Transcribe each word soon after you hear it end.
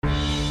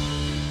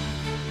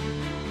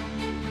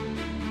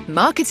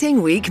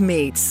Marketing Week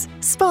Meets,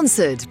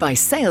 sponsored by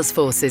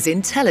Salesforce's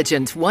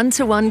intelligent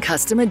one-to-one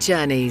customer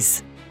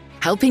journeys,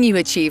 helping you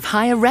achieve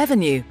higher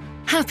revenue,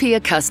 happier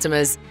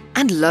customers,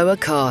 and lower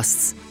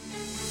costs.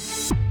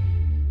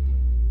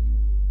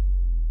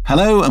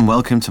 Hello and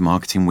welcome to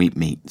Marketing Week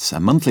Meets,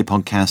 a monthly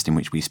podcast in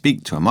which we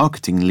speak to a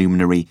marketing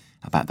luminary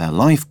about their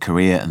life,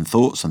 career and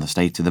thoughts on the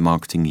state of the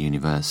marketing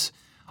universe.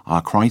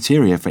 Our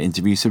criteria for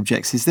interview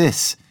subjects is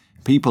this: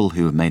 people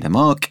who have made a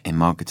mark in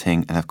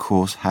marketing and of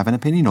course have an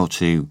opinion or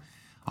two.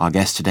 Our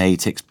guest today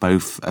ticks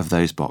both of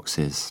those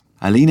boxes.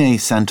 Aline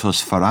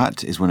Santos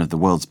Farrat is one of the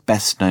world's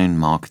best known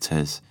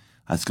marketers.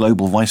 As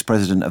Global Vice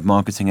President of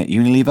Marketing at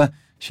Unilever,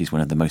 she's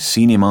one of the most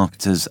senior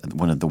marketers at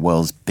one of the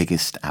world's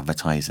biggest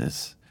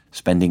advertisers.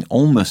 Spending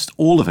almost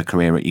all of her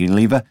career at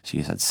Unilever, she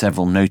has had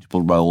several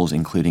notable roles,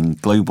 including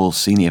Global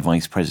Senior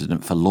Vice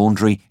President for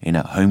Laundry in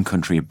her home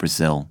country of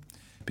Brazil,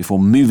 before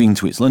moving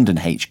to its London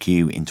HQ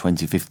in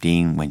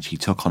 2015 when she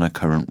took on her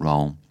current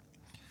role.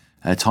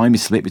 Her time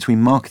is split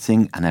between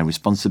marketing and her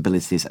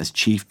responsibilities as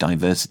Chief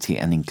Diversity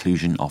and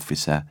Inclusion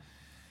Officer.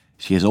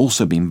 She has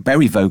also been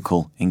very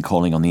vocal in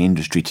calling on the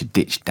industry to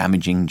ditch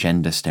damaging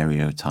gender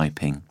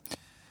stereotyping.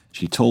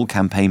 She told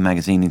Campaign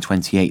magazine in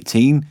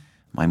 2018,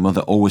 "My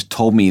mother always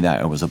told me that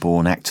I was a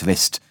born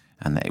activist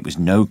and that it was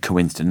no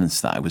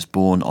coincidence that I was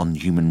born on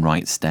Human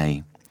Rights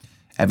Day.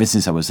 Ever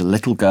since I was a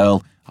little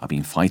girl, I've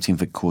been fighting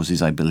for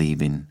causes I believe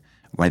in,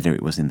 whether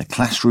it was in the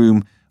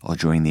classroom or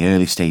during the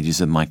early stages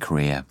of my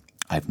career.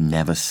 I've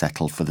never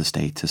settled for the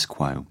status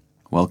quo."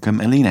 Welcome,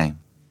 Aline.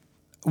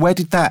 Where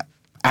did that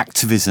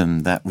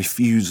activism, that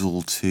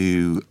refusal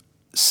to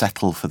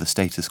settle for the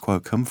status quo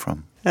come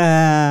from?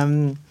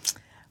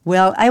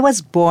 Well, I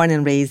was born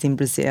and raised in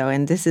Brazil,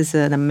 and this is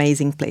an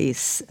amazing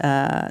place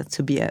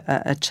to be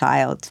a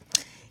child.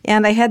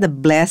 And I had a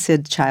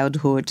blessed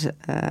childhood,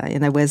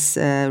 and I was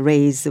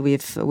raised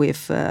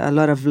with a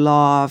lot of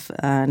love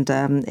and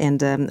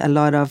a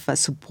lot of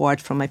support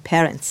from my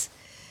parents.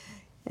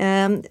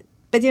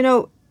 But you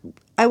know,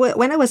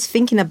 when I was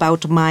thinking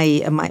about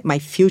my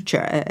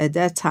future at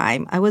that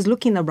time, I was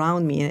looking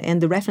around me, and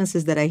the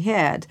references that I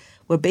had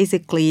were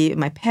basically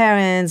my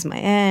parents, my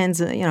aunts,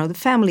 the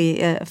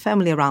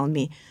family around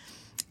me.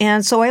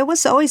 And so I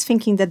was always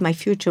thinking that my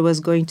future was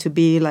going to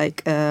be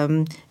like,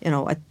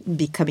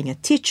 becoming a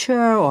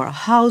teacher or a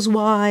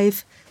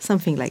housewife,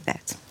 something like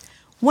that.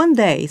 One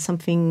day,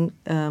 something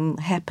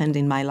happened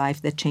in my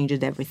life that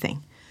changed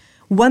everything.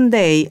 One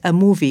day, a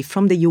movie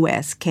from the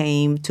US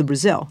came to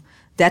Brazil.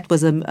 That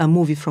was a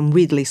movie from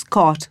Ridley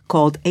Scott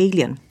called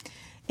Alien.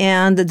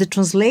 And the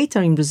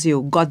translator in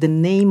Brazil got the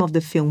name of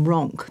the film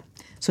wrong.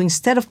 So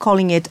instead of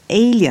calling it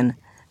Alien,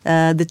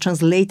 the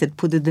translator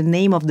put the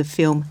name of the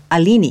film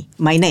Aline,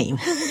 my name.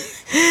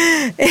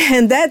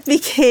 And that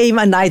became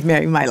a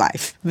nightmare in my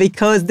life,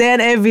 because then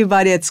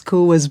everybody at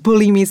school was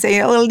bullying me,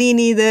 saying, "Oh,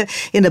 Aline,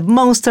 the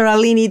monster,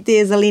 Aline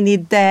this,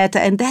 Aline that."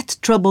 And that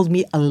troubled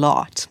me a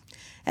lot.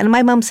 And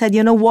my mom said,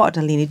 "You know what,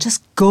 Aline,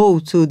 just go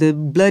to the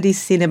bloody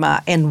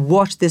cinema and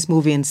watch this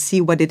movie and see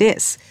what it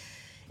is."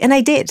 And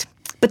I did.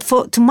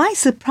 But to my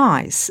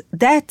surprise,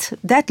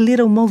 that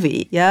little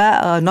movie,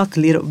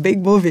 big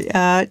movie,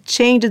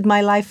 changed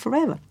my life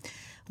forever.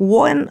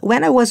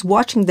 When I was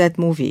watching that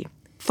movie,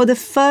 for the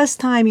first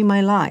time in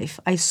my life,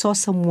 I saw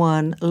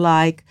someone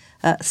like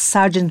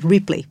Sergeant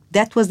Ripley.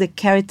 That was the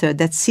character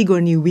that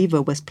Sigourney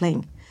Weaver was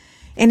playing.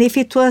 And if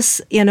it was,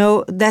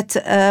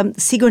 that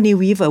Sigourney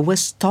Weaver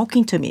was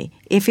talking to me,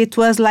 if it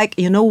was like,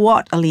 "You know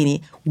what,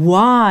 Aline,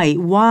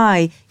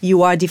 why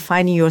you are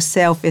defining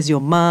yourself as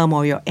your mom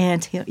or your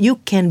aunt? You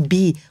can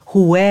be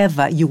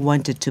whoever you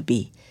wanted to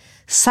be."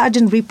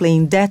 Sergeant Ripley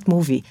in that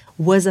movie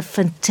was a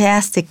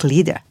fantastic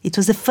leader. It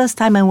was the first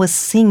time I was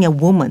seeing a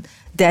woman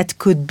that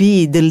could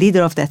be the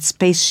leader of that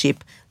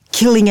spaceship,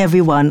 killing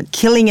everyone,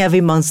 killing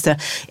every monster.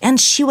 And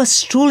she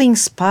was truly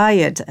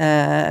inspiring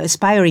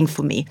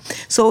for me.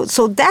 So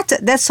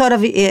that sort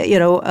of,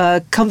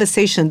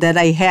 conversation that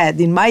I had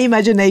in my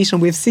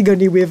imagination with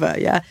Sigourney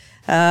Weaver,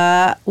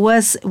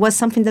 was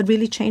something that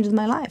really changed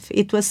my life.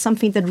 It was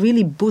something that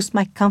really boosted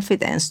my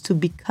confidence to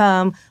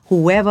become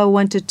whoever I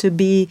wanted to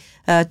be,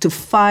 to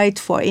fight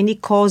for any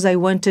cause I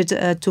wanted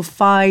to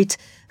fight.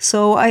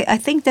 So I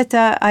think that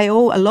I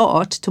owe a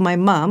lot to my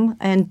mom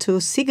and to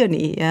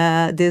Sigourney,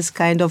 this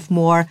kind of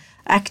more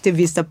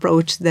activist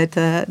approach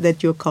that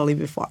you're calling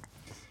before.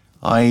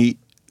 I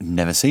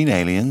never seen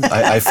Aliens.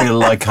 I feel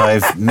like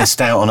I've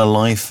missed out on a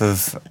life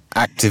of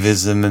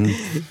activism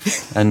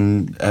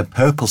and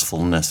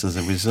purposefulness as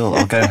a result.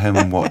 I'll go home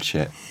and watch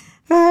it.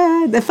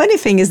 The funny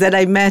thing is that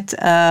I met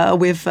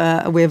with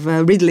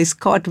Ridley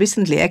Scott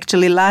recently.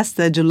 Actually, last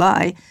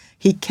July,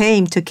 he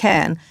came to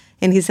Cannes.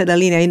 And he said,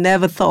 "Aline, I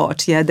never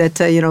thought, that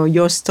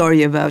your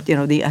story about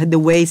the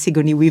way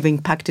Sigourney Weaver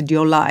impacted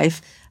your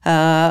life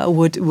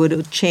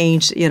would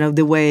change,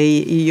 the way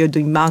you're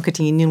doing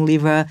marketing in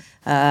Unilever,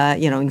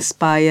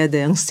 inspire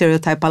the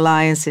Stereotype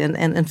Alliance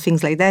and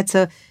things like that."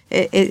 So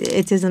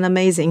it is an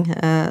amazing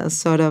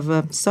sort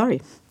of story.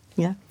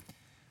 Yeah.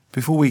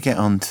 Before we get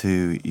on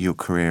to your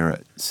career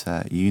at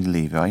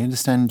Unilever, I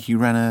understand you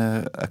ran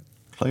a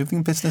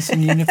clothing business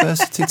in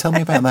university? Tell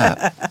me about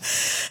that.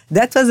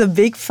 That was a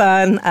big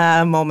fun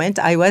moment.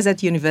 I was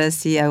at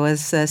university. I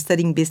was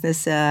studying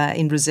business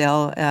in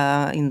Brazil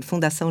in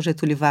Fundação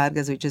Getúlio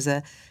Vargas, which is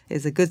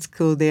a good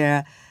school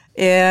there.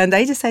 And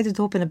I decided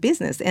to open a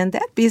business. And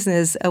that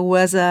business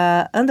was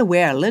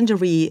underwear,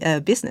 lingerie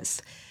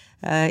business.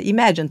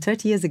 Imagine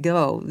 30 years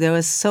ago, there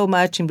was so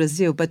much in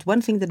Brazil, but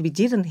one thing that we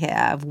didn't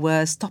have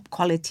was top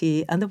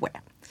quality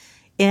underwear.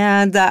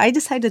 And I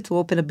decided to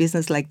open a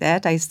business like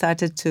that. I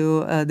started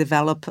to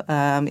develop,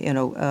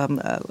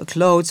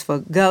 clothes for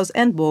girls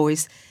and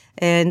boys.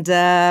 And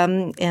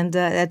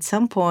at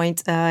some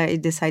point, I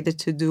decided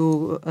to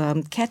do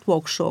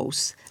catwalk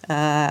shows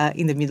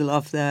in the middle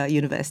of the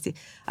university.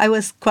 I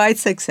was quite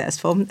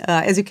successful.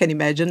 As you can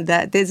imagine,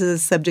 that this is a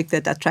subject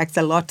that attracts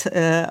a lot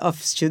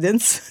of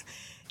students.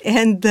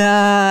 And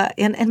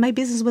my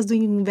business was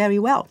doing very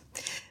well.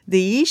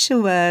 The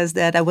issue was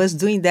that I was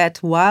doing that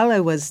while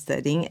I was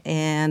studying,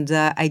 and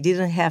I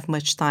didn't have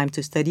much time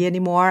to study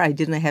anymore. I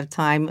didn't have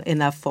time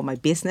enough for my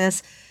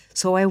business.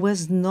 So I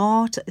was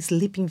not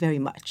sleeping very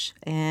much.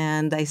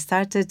 And I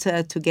started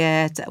to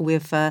get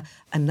with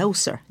an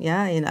ulcer,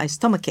 and a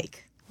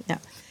stomachache. Yeah.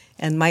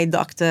 And my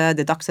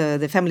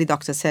the family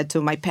doctor said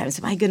to my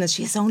parents, my goodness,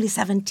 she's only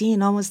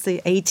 17, almost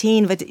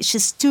 18, but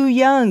she's too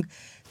young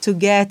to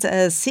get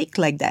sick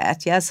like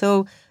that. Yeah.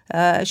 So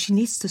she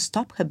needs to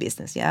stop her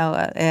business.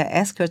 Yeah.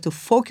 Ask her to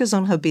focus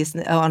on her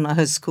business, on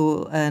her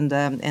school and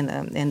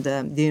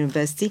the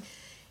university.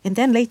 And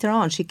then later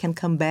on, she can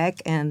come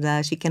back and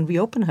she can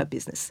reopen her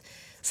business.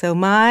 So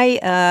my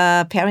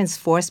parents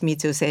forced me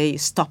to say,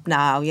 stop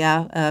now,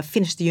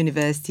 finish the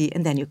university,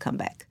 and then you come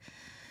back.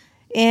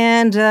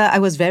 And I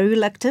was very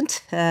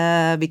reluctant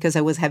because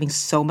I was having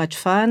so much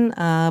fun,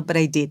 but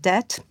I did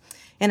that.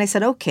 And I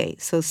said, okay,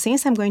 so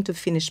since I'm going to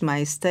finish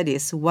my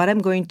studies, what I'm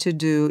going to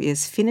do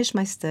is finish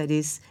my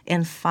studies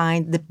and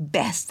find the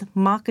best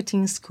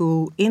marketing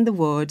school in the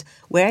world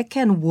where I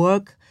can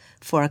work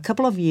for a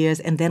couple of years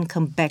and then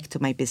come back to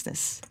my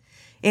business.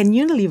 And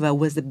Unilever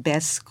was the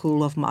best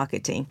school of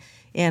marketing.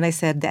 And I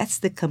said, that's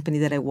the company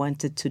that I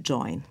wanted to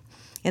join.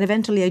 And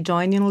eventually I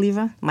joined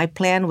Unilever. My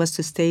plan was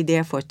to stay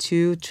there for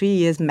 2-3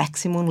 years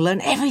maximum,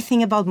 learn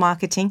everything about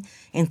marketing,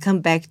 and come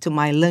back to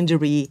my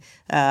lingerie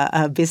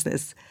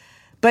business.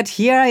 But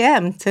here I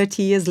am,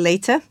 30 years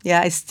later.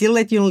 Yeah, I'm still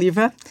at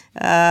Unilever.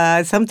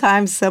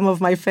 Sometimes some of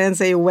my friends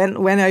say,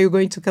 when are you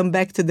going to come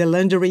back to the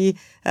lingerie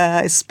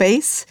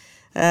space?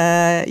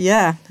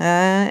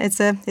 It's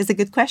a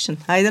good question.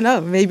 I don't know.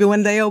 Maybe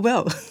one day I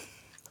will.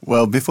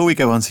 Well, before we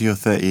go on to your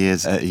 30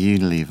 years at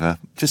Unilever,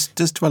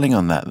 just dwelling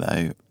on that,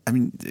 though, I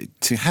mean,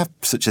 to have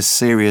such a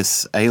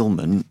serious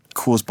ailment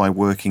caused by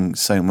working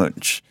so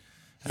much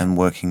and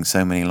working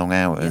so many long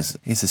hours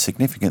is a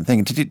significant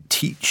thing. Did it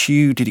teach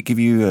you, did it give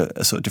you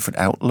a sort of different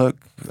outlook,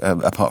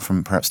 apart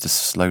from perhaps to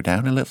slow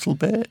down a little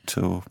bit?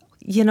 Or?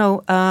 You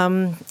know,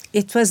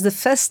 it was the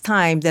first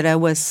time that I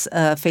was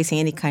facing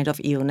any kind of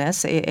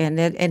illness, and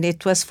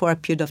it was for a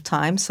period of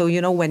time. So,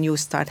 you know, when you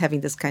start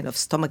having this kind of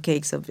stomach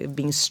aches of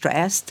being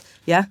stressed,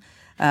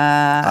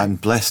 I'm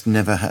blessed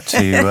never had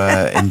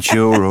to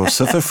endure or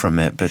suffer from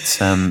it, but...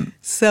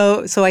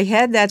 So I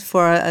had that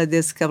for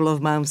this couple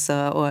of months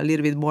or a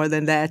little bit more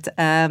than that.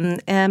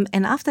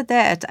 And after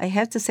that, I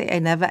have to say I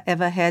never,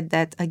 ever had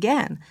that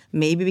again.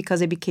 Maybe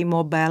because I became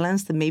more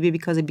balanced, maybe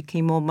because I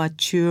became more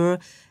mature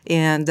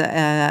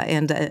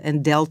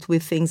and dealt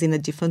with things in a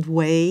different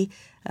way.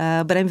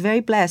 But I'm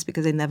very blessed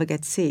because I never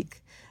get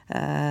sick.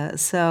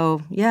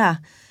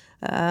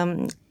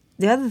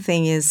 The other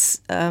thing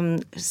is,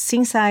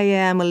 since I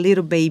am a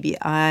little baby,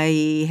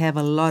 I have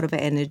a lot of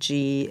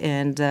energy,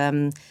 and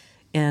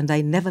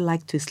I never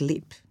like to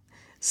sleep.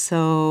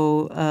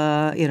 So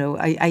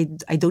I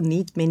don't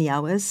need many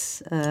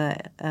hours.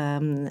 But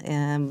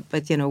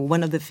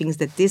one of the things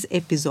that this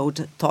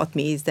episode taught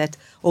me is that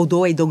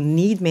although I don't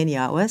need many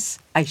hours,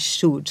 I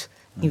should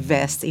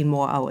invest in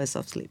more hours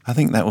of sleep. I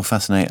think that will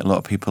fascinate a lot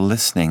of people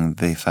listening.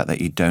 The fact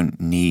that you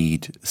don't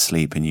need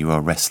sleep and you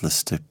are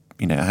restless to,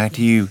 how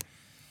do you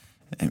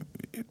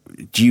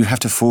have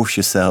to force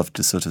yourself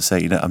to sort of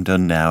say, I'm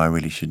done now, I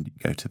really shouldn't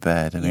go to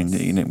bed? I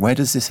mean, where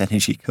does this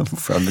energy come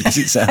from? Because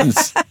it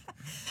sounds...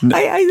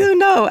 I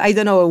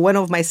don't know. One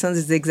of my sons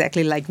is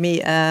exactly like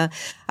me.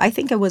 I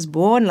think I was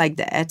born like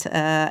that.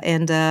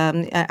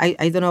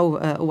 I don't know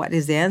what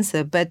is the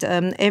answer. But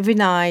every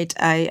night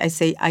I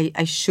say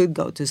I should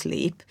go to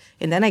sleep.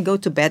 And then I go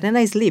to bed and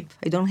I sleep.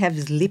 I don't have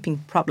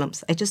sleeping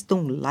problems. I just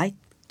don't like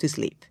to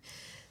sleep.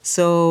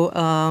 So,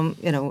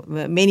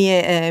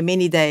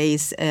 many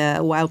days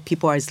while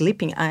people are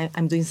sleeping,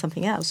 I'm doing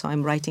something else. So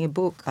I'm writing a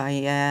book. I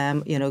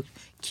am,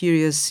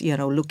 curious,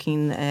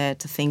 looking at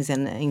things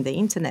in the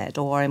internet,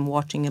 or I'm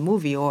watching a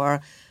movie,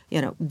 or,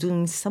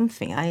 doing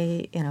something.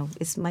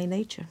 It's my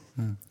nature.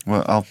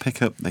 Well, I'll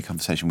pick up the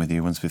conversation with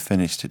you once we've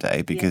finished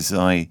today, because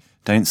I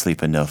don't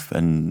sleep enough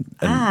and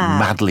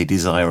madly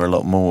desire a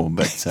lot more.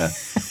 But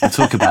we'll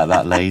talk about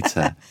that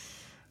later.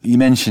 You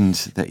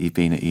mentioned that you've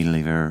been at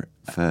Unilever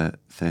for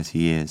 30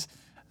 years.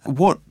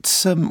 What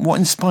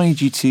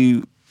inspired you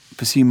to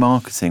pursue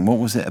marketing? What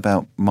was it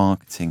about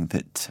marketing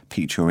that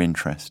piqued your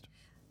interest?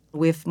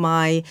 With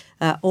my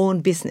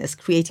own business,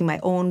 creating my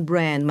own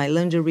brand, my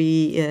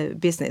lingerie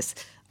business,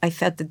 I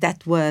felt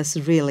that was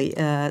really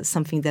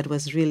something that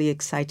was really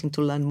exciting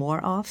to learn more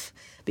of,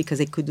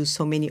 because I could do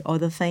so many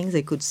other things.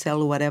 I could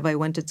sell whatever I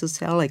wanted to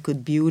sell. I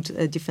could build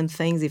different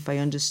things if I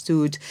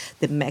understood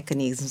the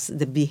mechanisms,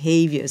 the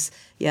behaviors,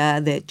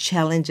 the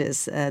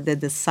challenges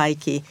that the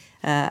psyche,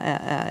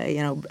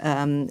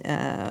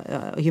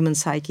 human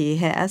psyche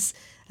has.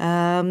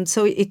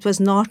 So it was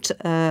not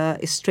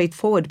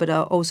straightforward, but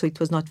also it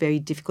was not very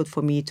difficult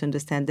for me to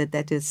understand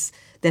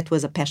that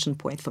was a passion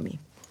point for me.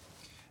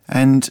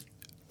 And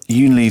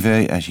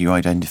Unilever, as you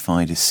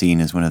identified, is seen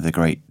as one of the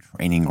great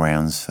training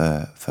grounds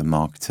for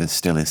marketers,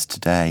 still is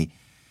today.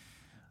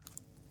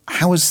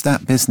 How has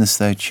that business,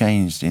 though,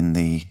 changed in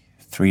the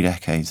 3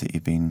 decades that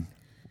you've been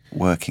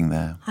working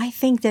there? I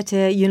think that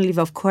Unilever,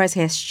 of course,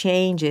 has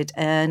changed,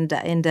 and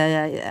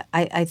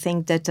I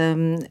think that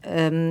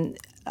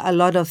a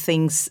lot of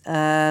things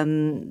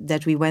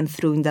that we went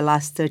through in the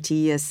last 30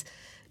 years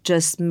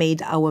just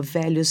made our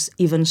values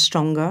even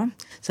stronger.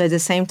 So at the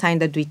same time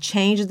that we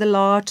changed a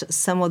lot,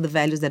 some of the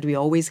values that we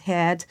always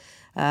had,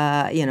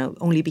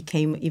 only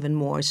became even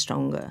more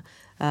stronger.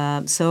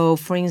 So,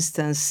 for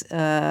instance,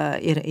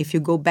 if you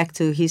go back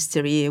to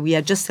history, we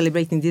are just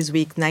celebrating this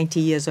week 90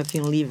 years of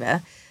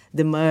Unilever,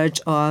 the merge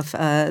of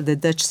the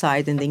Dutch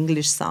side and the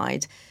English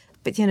side.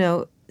 But,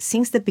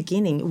 since the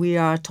beginning, we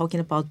are talking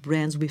about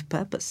brands with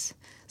purpose.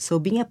 So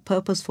being a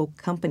purposeful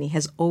company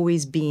has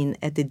always been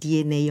at the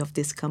DNA of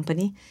this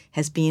company,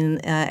 has been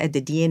at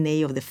the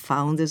DNA of the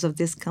founders of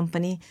this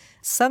company.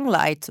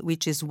 Sunlight,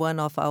 which is one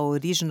of our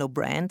original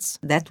brands,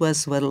 that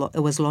was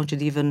launched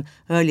even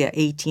earlier,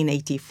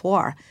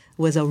 1884,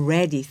 was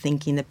already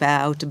thinking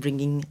about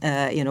bringing,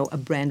 a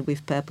brand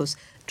with purpose,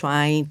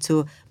 trying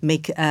to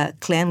make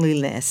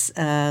cleanliness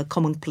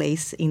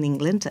commonplace in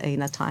England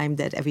in a time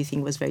that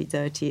everything was very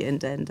dirty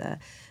and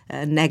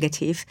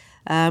negative.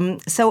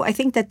 So I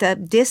think that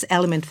this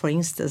element, for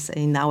instance,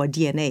 in our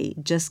DNA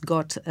just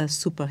got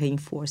super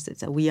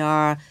reinforced. We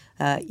are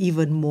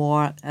even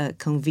more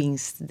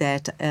convinced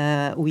that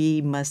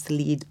we must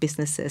lead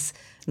businesses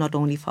not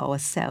only for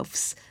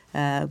ourselves,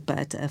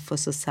 but for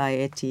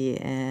society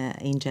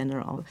in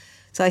general.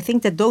 So I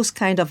think that those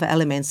kind of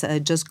elements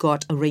just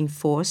got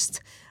reinforced.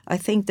 I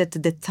think that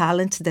the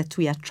talent that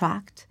we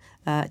attract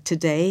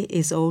today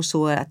is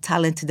also a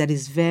talent that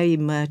is very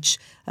much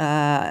in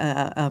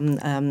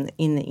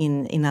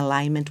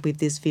alignment with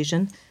this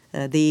vision.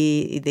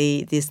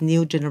 This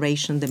new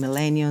generation, the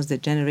millennials, the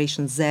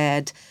Generation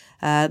Z,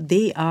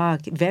 they are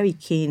very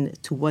keen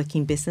to work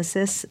in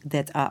businesses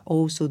that are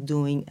also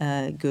doing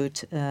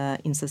good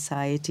in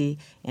society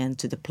and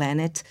to the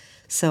planet.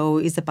 So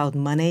it's about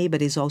money,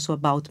 but it's also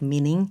about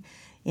meaning.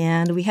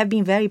 And we have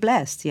been very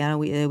blessed.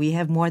 We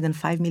have more than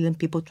 5 million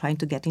people trying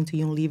to get into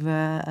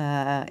Unilever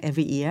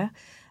every year.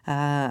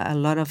 A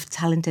lot of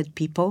talented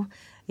people,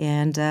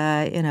 and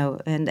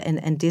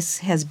this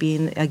has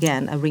been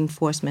again a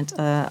reinforcement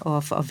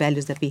of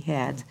values that we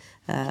had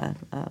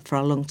for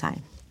a long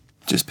time.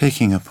 Just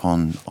picking up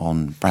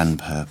on brand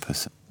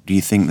purpose, do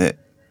you think that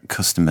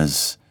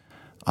customers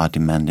are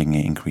demanding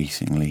it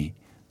increasingly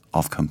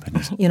of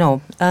companies?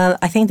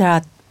 I think there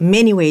are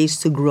many ways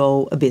to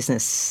grow a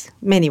business.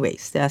 Many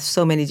ways. There are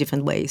so many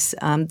different ways.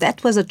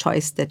 That was a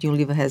choice that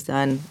Unilever has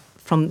done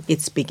from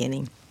its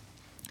beginning.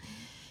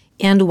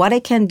 And what I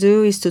can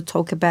do is to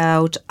talk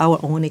about our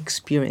own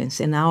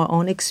experience. And our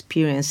own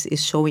experience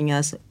is showing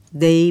us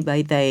day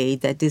by day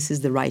that this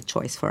is the right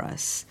choice for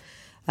us.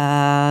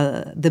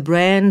 The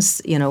brands,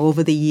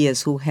 over the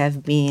years who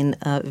have been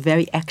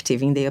very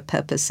active in their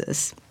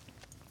purposes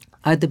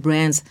are the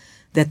brands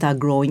that are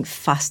growing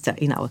faster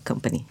in our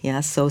company.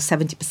 So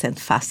 70%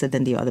 faster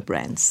than the other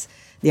brands.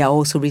 They are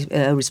also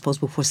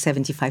responsible for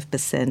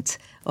 75%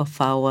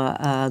 of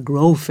our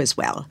growth as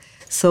well.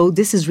 So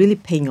this is really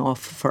paying off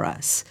for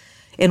us.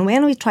 And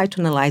when we try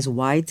to analyze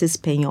why it is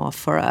paying off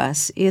for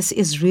us,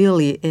 is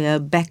really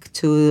back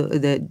to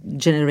the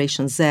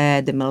Generation Z,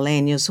 the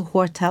millennials, who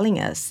are telling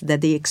us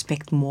that they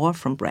expect more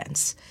from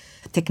brands.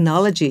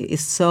 Technology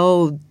is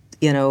so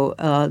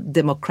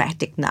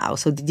democratic now.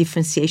 So the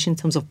differentiation in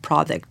terms of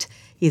product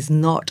is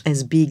not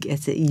as big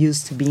as it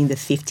used to be in the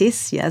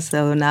 50s.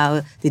 So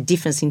now the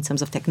difference in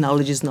terms of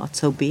technology is not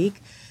so big.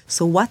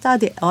 So what are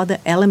the other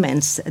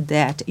elements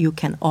that you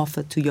can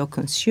offer to your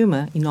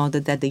consumer in order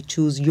that they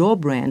choose your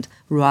brand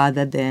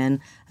rather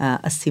than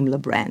a similar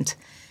brand?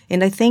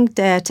 And I think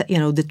that,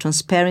 the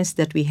transparency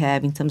that we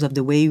have in terms of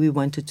the way we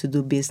wanted to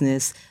do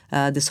business,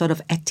 the sort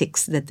of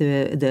ethics that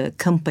the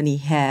company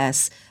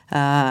has,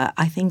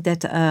 I think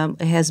that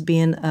has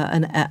been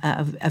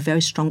a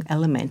very strong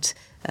element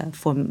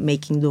for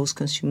making those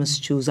consumers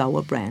choose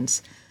our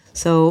brands.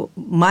 So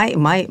my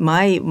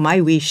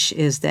wish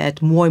is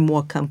that more and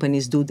more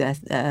companies do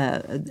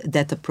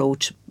that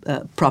approach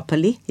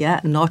properly,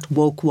 not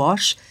woke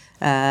wash,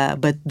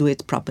 but do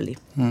it properly.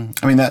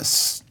 I mean,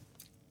 that's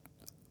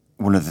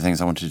one of the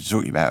things I wanted to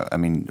talk to you about. I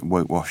mean,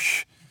 woke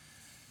wash,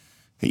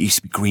 It used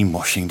to be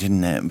greenwashing,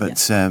 didn't it?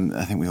 But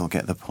I think we all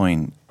get the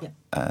point.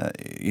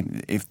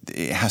 If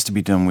it has to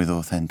be done with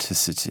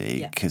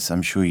authenticity, because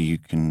I'm sure you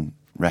can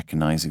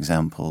recognise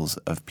examples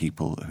of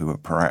people who are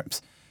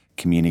perhaps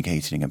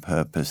communicating a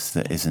purpose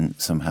that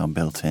isn't somehow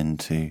built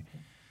into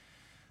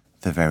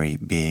the very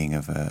being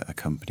of a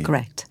company.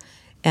 Correct.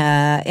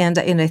 And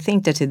I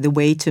think that the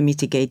way to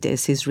mitigate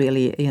this is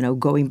really,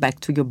 going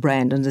back to your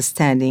brand,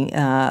 understanding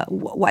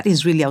what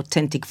is really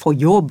authentic for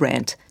your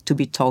brand to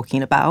be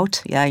talking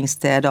about,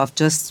 instead of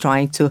just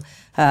trying to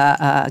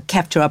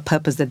capture a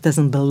purpose that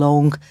doesn't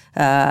belong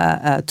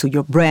to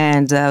your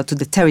brand, to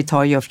the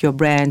territory of your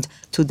brand,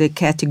 to the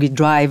category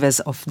drivers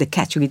of the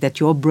category that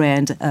your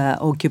brand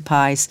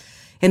occupies.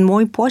 And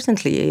more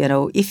importantly,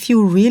 if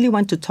you really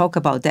want to talk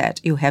about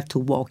that, you have to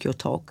walk your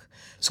talk.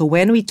 So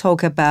when we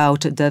talk about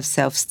Dove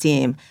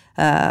Self-Esteem,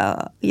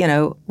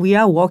 we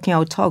are walking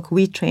our talk.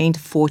 We trained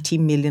 40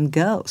 million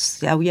girls.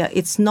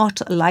 It's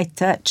not a light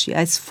touch.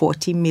 It's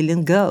 40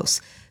 million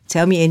girls.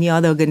 Tell me any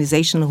other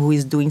organization who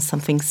is doing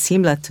something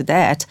similar to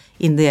that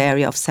in the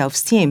area of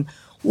self-esteem,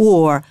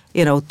 or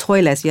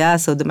toilets.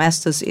 So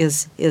Domestos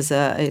is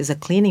a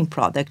cleaning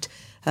product.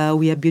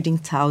 We are building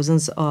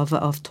thousands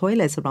of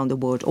toilets around the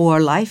world. Or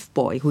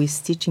Lifebuoy, who is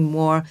teaching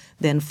more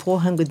than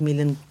 400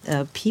 million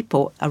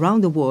people around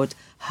the world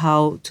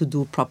how to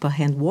do proper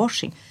hand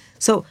washing.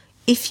 So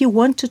if you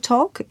want to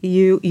talk,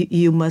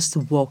 you must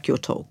walk your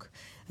talk.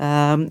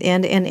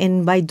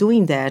 And by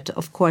doing that,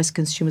 of course,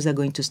 consumers are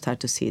going to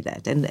start to see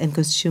that. And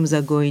consumers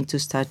are going to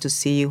start to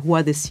see who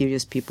are the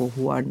serious people,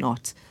 who are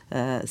not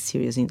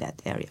serious in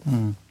that area.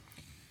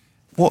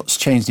 What's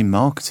changed in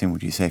marketing,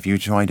 would you say, if you were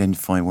to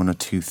identify one or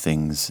two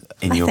things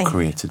in your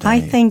career today? I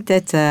think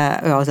that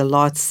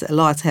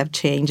lots have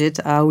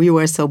changed. We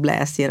were so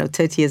blessed.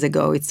 30 years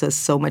ago, it was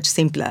so much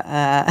simpler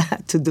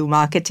to do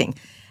marketing.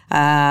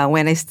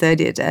 When I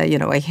studied,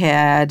 I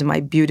had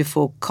my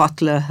beautiful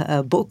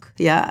Kotler book.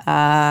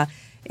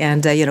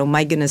 And,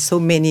 my goodness, so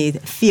many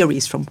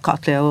theories from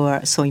Kotler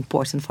were so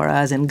important for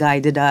us and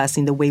guided us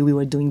in the way we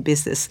were doing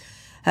business.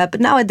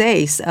 But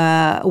nowadays,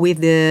 with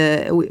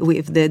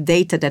the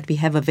data that we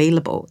have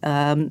available,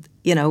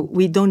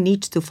 we don't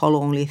need to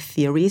follow only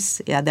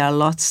theories. There are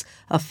lots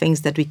of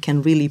things that we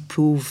can really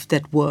prove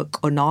that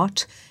work or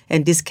not.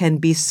 And this can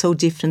be so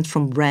different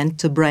from brand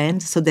to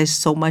brand. So there's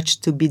so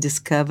much to be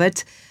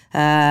discovered.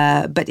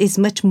 But it's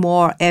much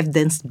more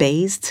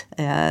evidence-based,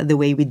 the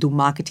way we do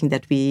marketing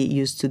that we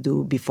used to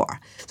do before.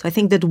 So I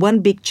think that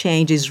one big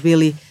change is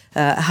really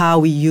how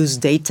we use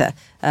data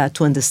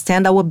to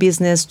understand our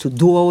business, to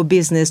do our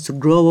business, to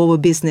grow our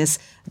business.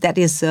 That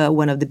is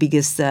one of the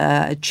biggest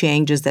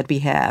changes that we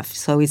have.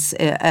 So it's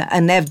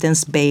an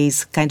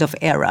evidence-based kind of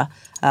era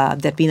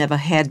that we never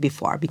had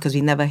before, because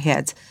we never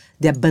had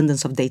the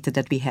abundance of data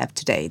that we have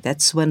today.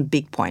 That's one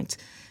big point.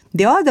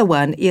 The other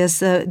one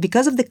is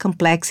because of the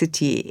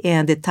complexity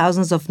and the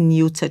thousands of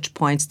new touch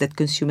points that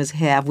consumers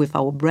have with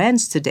our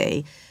brands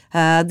today,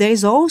 there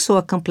is also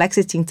a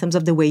complexity in terms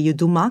of the way you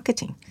do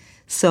marketing.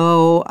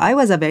 So I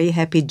was a very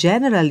happy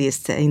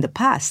generalist in the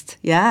past,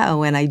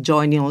 when I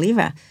joined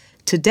Unilever.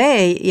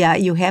 Today,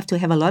 you have to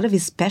have a lot of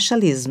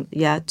specialism,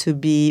 to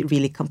be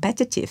really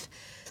competitive.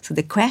 So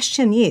the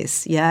question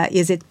is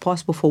it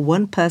possible for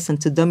one person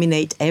to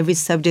dominate every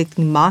subject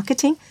in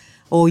marketing?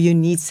 Or you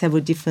need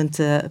several different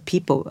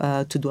people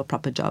to do a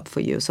proper job for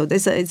you. So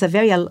it's a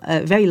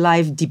very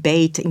live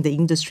debate in the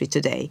industry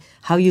today,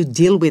 how you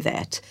deal with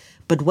that.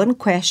 But one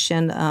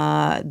question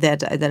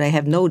that I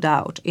have no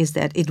doubt is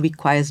that it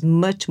requires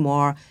much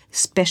more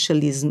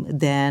specialism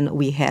than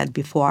we had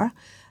before.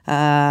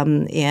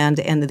 And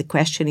the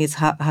question is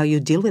how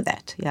you deal with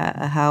that,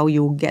 how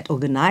you get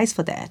organized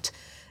for that.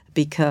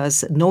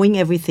 Because knowing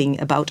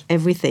everything about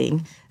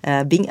everything,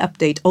 being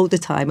updated all the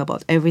time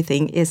about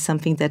everything is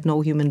something that no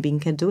human being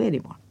can do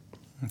anymore.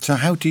 So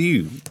how do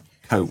you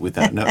cope with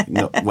that?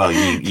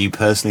 You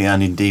personally,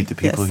 and indeed the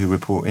people who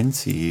report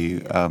into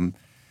you.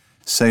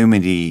 So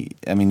many,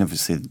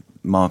 obviously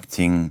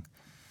marketing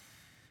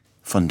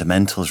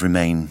fundamentals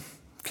remain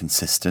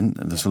consistent.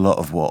 And there's a lot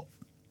of what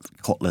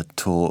Kotler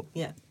taught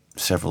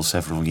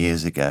several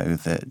years ago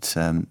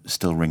that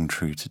still ring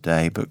true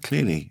today. But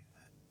clearly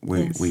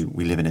we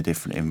live in a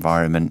different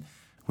environment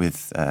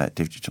with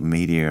digital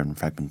media and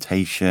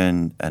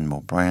fragmentation and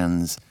more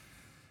brands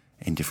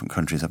in different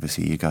countries.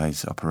 Obviously, you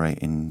guys operate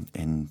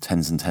in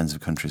tens and tens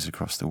of countries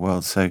across the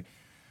world. So,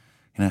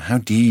 how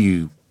do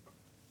you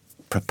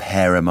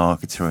prepare a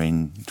marketer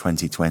in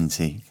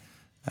 2020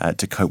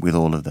 to cope with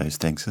all of those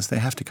things? Because they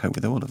have to cope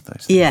with all of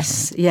those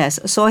things. Yes.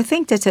 So I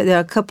think that there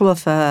are a couple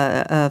of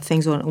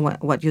things on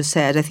what you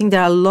said. I think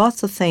there are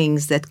lots of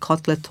things that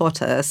Kotler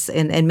taught us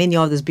and many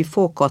others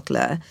before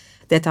Kotler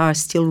that are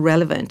still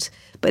relevant.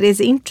 But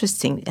it's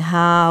interesting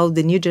how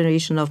the new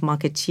generation of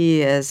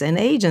marketeers and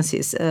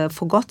agencies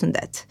forgotten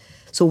that.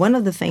 So one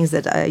of the things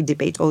that I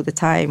debate all the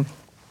time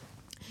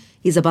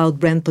is about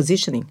brand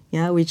positioning,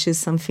 which is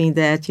something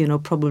that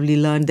probably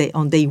learned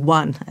on day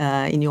one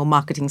in your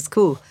marketing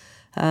school.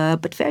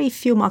 But very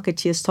few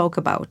marketeers talk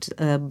about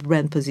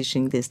brand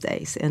positioning these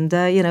days. And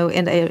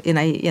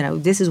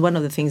this is one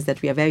of the things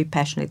that we are very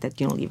passionate at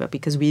Unilever,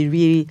 because we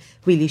really,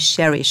 really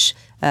cherish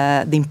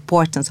the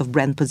importance of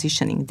brand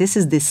positioning. This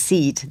is the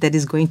seed that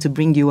is going to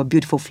bring you a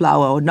beautiful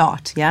flower or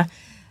not. Yeah.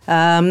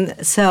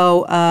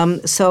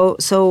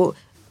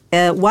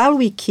 While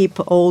we keep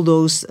all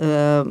those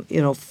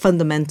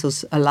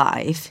fundamentals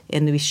alive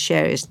and we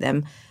cherish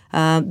them,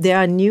 there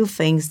are new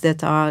things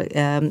that are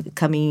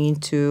coming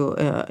into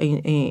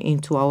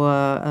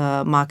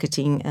our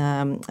marketing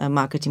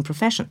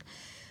profession.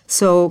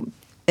 So,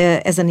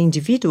 as an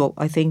individual,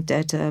 I think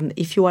that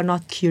if you are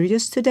not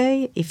curious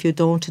today, if you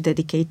don't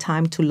dedicate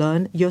time to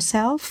learn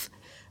yourself,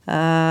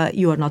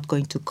 you are not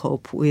going to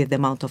cope with the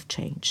amount of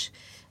change.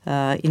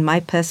 In my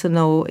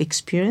personal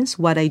experience,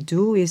 what I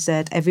do is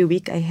that every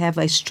week I have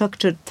a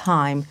structured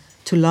time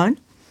to learn.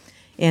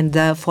 And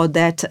for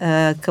that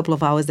couple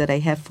of hours that I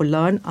have for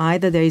learn,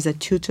 either there is a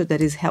tutor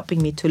that is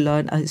helping me to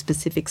learn a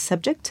specific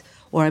subject,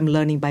 or I'm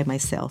learning by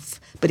myself.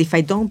 But if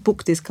I don't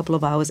book this couple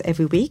of hours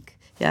every week,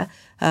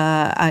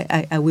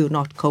 I will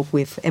not cope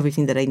with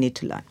everything that I need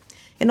to learn.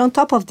 And on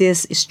top of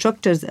this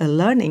structured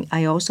learning,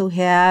 I also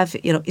have,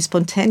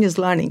 spontaneous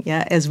learning,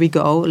 as we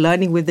go,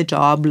 learning with the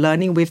job,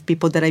 learning with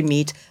people that I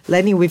meet,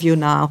 learning with you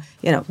now.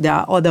 There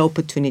are other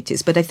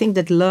opportunities. But I think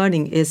that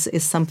learning is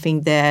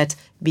something that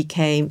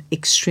became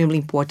extremely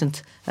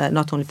important,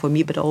 not only for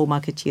me, but all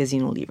marketeers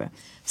in Unilever.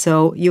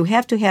 So you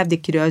have to have the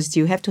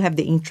curiosity, you have to have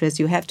the interest,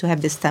 you have to have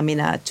the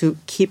stamina to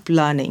keep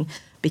learning,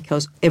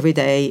 because every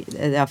day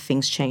there are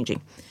things changing.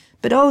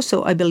 But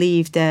also, I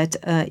believe that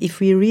if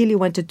we really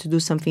wanted to do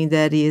something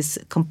that is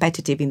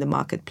competitive in the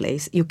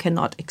marketplace, you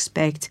cannot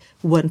expect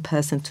one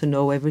person to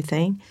know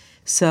everything.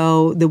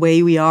 So the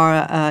way we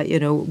are,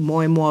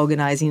 more and more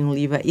organizing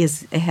Unilever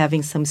is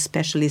having some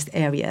specialist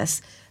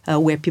areas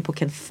where people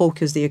can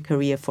focus their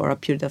career for a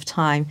period of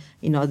time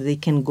in order they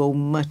can go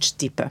much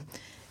deeper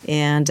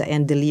and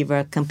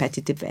deliver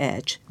competitive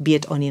edge, be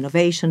it on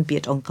innovation, be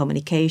it on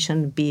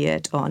communication, be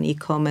it on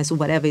e-commerce,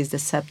 whatever is the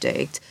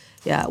subject.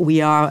 Yeah, we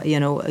are,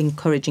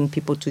 encouraging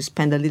people to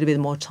spend a little bit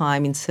more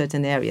time in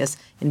certain areas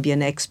and be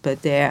an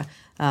expert there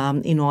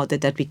in order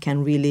that we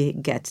can really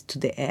get to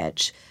the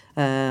edge.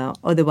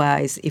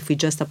 Otherwise, if we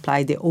just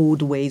apply the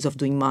old ways of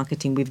doing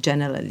marketing with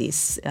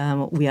generalists,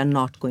 we are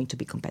not going to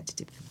be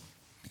competitive.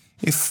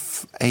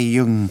 If a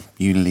young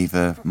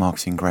Unilever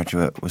marketing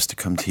graduate was to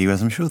come to you,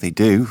 as I'm sure they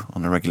do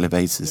on a regular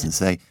basis, and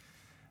say,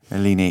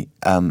 Eleni,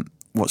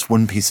 what's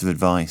one piece of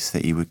advice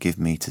that you would give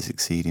me to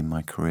succeed in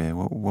my career?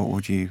 What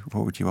would you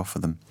offer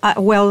them?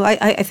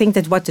 I think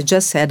that what I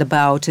just said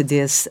about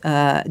this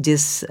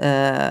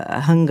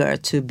hunger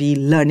to be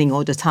learning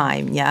all the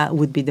time,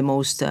 would be the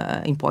most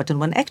important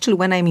one. Actually,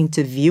 when I'm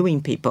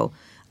interviewing people,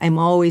 I'm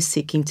always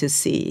seeking to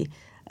see,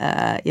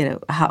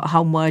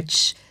 how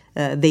much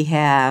they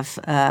have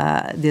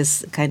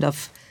this kind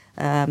of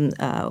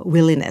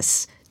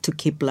willingness to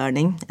keep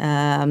learning,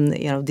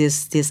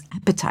 this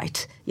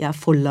appetite,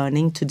 for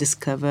learning, to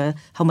discover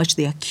how much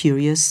they are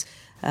curious.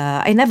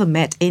 I never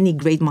met any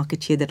great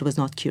marketeer that was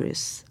not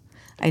curious.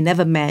 I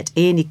never met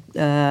any,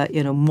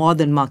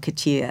 modern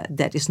marketeer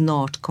that is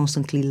not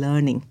constantly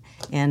learning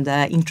and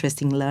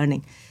interested in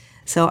learning.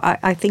 So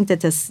I think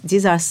that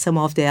these are some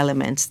of the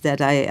elements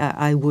that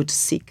I would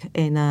seek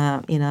in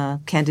a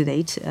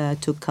candidate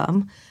to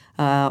come.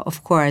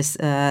 Of course,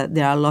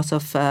 there are lots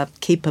of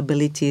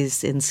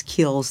capabilities and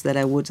skills that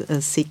I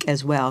would seek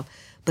as well,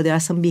 but there are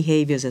some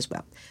behaviors as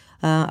well.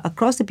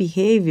 Across the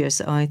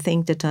behaviors, I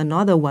think that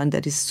another one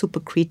that is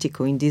super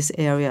critical in this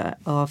area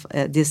of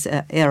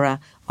era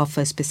of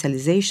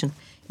specialization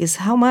is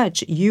how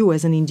much you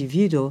as an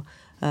individual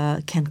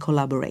can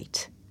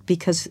collaborate.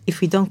 Because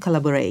if we don't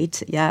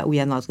collaborate, we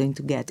are not going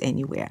to get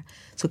anywhere.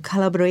 So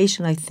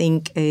collaboration, I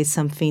think, is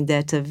something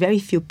that very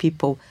few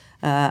people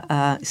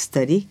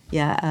study,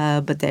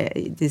 but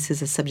this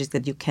is a subject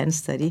that you can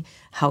study,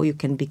 how you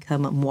can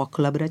become more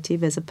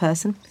collaborative as a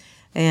person.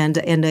 And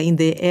in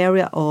the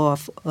area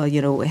of,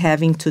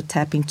 having to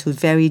tap into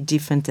very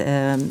different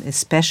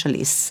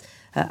specialists,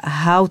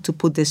 how to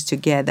put this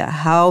together,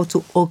 how to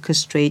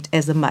orchestrate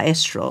as a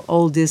maestro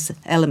all these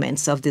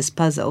elements of this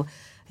puzzle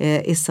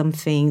is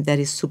something that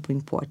is super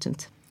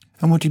important.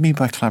 And what do you mean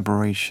by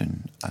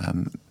collaboration?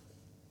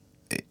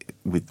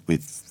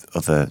 With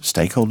other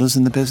stakeholders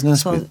in the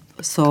business, with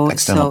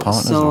external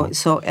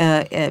partners?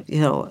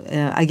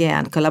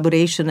 Again,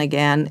 collaboration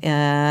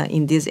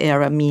in this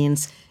era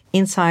means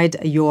inside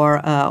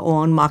your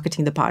own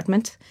marketing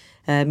department,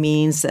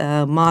 means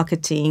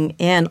marketing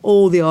and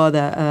all the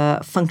other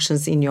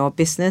functions in your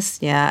business,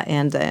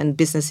 and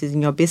businesses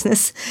in your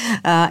business,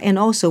 and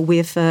also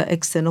with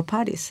external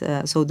parties.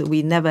 So that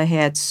we never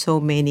had so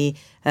many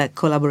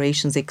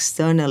collaborations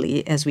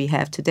externally as we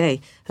have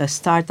today.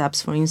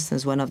 Startups, for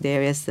instance, one of the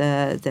areas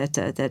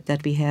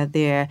that we have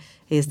there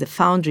is the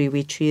Foundry,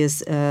 which is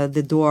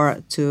the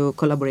door to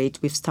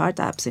collaborate with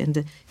startups,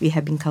 and we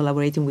have been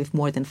collaborating with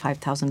more than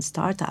 5,000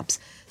 startups.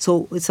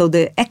 So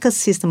the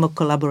ecosystem of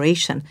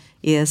collaboration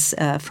is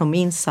from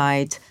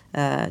inside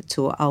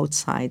to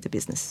outside the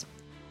business.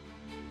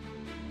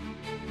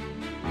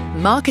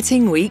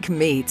 Marketing Week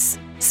Meets,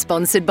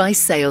 sponsored by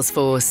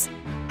Salesforce,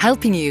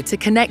 helping you to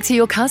connect to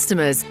your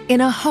customers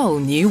in a whole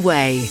new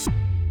way.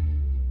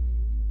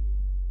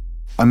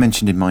 I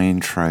mentioned in my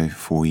intro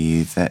for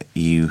you that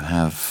you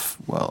have,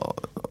 well,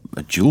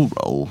 a dual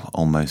role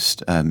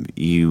almost.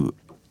 You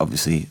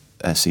obviously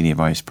are Senior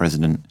Vice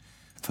President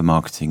for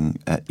Marketing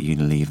at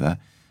Unilever,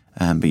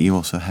 but you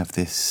also have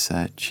this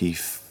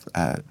Chief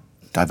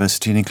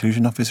Diversity and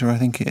Inclusion Officer, I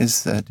think it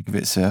is, to give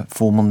it a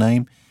formal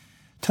name.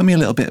 Tell me a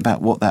little bit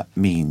about what that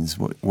means,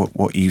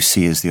 what you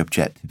see as the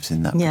objectives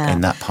in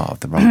that part of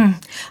the role.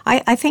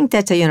 I think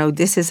that,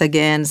 this is,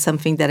 again,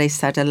 something that I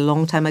started a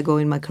long time ago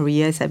in my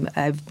career.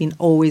 I've been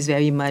always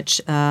very much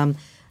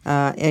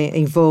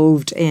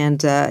involved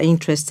and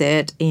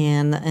interested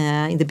in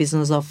the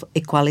business of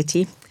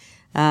equality.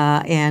 So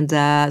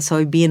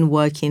I've been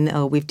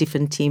working with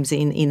different teams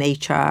in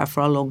HR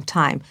for a long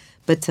time.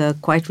 But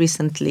quite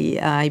recently,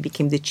 I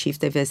became the Chief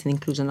Diversity and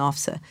Inclusion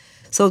Officer.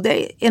 So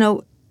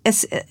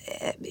as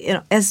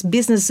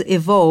business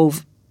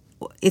evolve,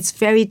 it's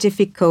very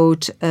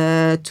difficult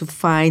to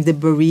find the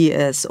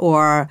barriers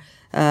or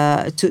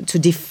to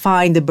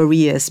define the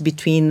barriers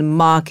between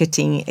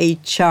marketing,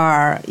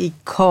 HR,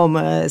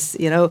 e-commerce.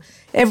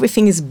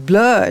 Everything is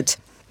blurred.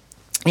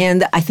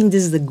 And I think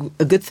this is a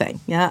good thing.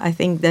 Yeah, I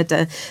think that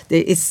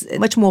it's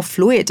much more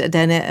fluid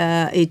than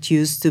it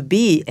used to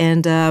be.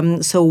 And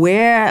so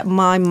where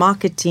my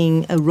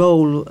marketing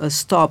role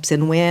stops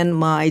and when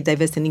my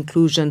diversity and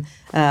inclusion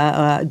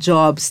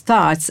job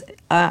starts,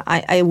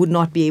 I would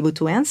not be able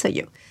to answer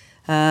you.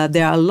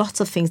 There are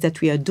lots of things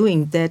that we are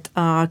doing that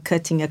are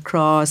cutting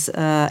across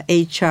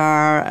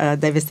HR,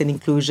 diversity and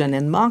inclusion,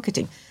 and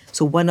marketing.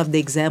 So one of the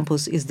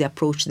examples is the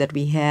approach that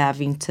we have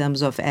in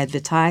terms of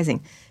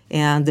advertising.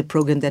 And the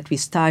program that we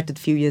started a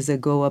few years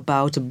ago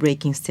about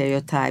breaking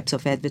stereotypes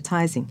of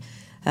advertising.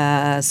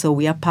 So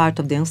we are part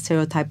of the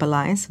Unstereotype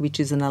Alliance, which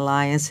is an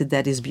alliance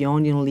that is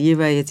beyond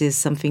Unilever. It is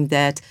something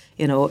that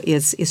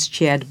is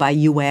chaired by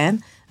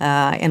UN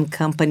and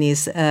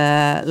companies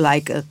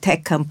like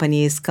tech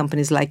companies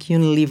like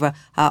Unilever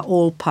are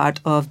all part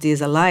of this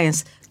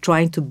alliance,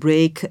 trying to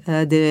break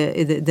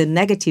the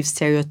negative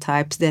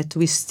stereotypes that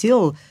we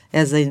still,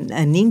 as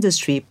an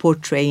industry,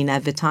 portray in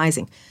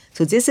advertising.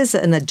 So this is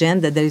an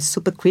agenda that is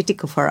super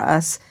critical for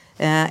us,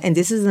 and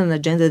this is an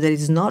agenda that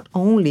is not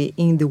only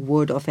in the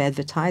world of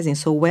advertising.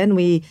 So when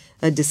we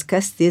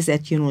discuss this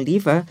at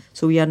Unilever,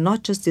 so we are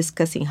not just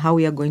discussing how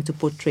we are going to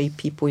portray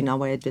people in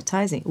our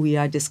advertising, we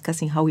are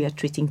discussing how we are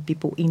treating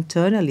people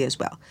internally as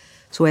well.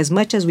 So as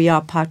much as we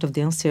are part of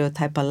the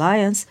Unstereotype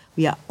Alliance,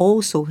 we are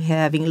also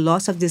having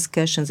lots of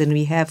discussions, and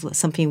we have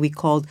something we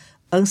call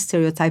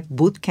Unstereotype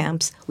boot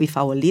camps with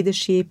our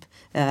leadership,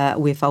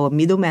 with our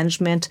middle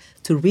management,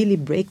 to really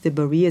break the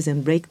barriers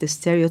and break the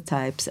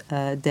stereotypes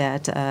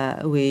that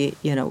we,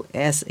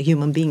 as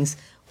human beings,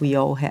 we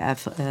all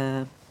have.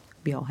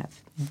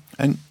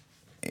 And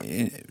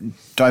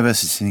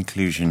diversity and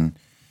inclusion,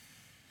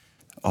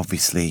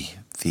 obviously,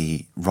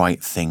 the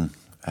right thing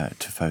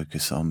to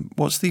focus on.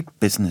 What's the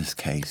business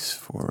case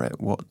for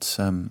it? What's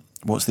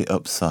the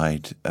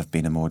upside of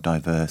being a more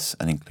diverse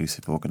and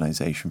inclusive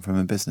organisation from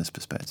a business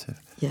perspective?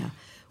 Yeah.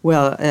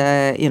 Well,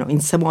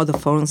 in some other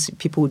forums,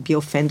 people would be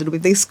offended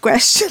with this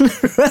question.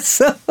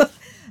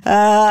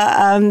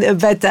 I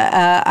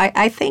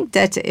think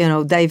that,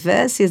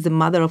 diverse is the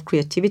mother of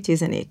creativity,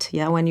 isn't it?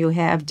 Yeah, when you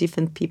have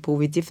different people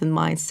with different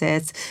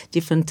mindsets,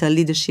 different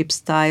leadership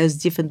styles,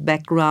 different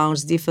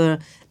backgrounds,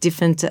 different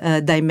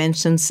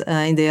dimensions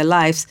in their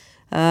lives,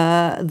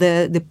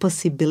 the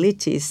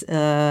possibilities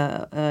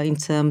in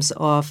terms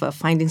of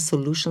finding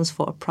solutions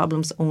for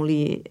problems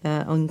only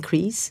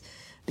increase,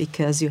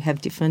 because you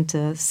have different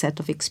set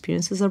of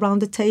experiences around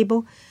the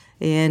table.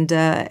 And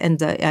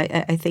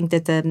I think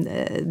that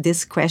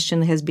this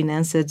question has been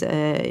answered,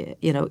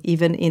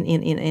 even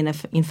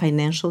in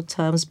financial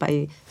terms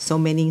by so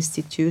many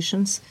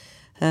institutions.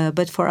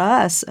 But for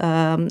us,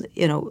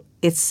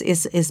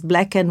 it's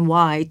black and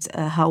white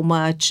how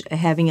much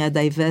having a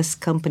diverse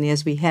company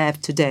as we have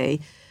today,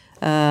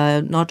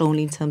 not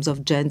only in terms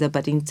of gender,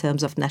 but in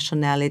terms of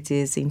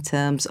nationalities, in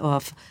terms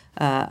of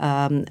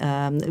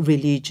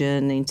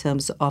religion, in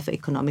terms of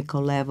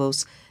economical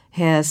levels,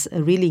 has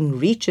really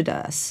enriched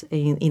us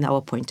in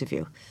our point of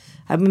view.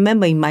 I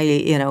remember in my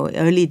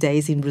early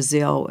days in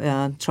Brazil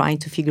trying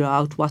to figure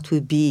out what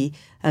would be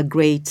a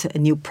great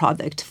new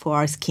product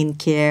for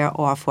skincare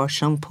or for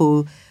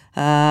shampoo,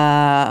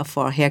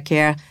 for hair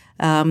care,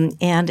 and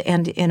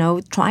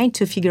trying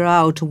to figure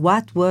out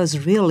what was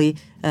really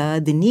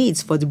the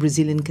needs for the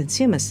Brazilian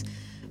consumers.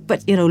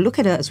 But look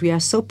at us; we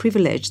are so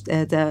privileged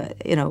that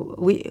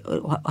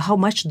how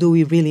much do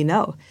we really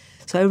know?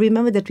 So I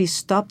remember that we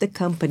stopped the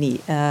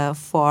company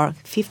for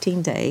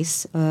 15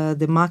 days,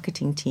 the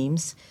marketing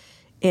teams,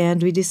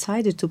 and we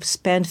decided to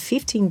spend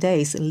 15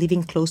 days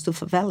living close to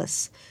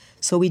favelas.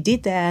 So we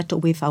did that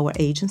with our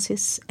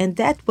agencies, and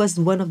that was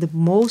one of the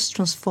most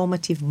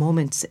transformative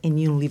moments in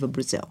Unilever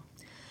Brazil.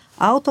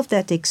 Out of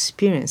that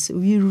experience,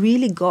 we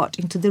really got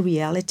into the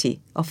reality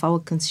of our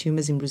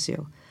consumers in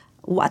Brazil.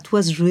 what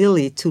was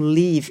really to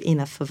live in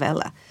a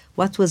favela,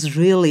 what was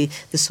really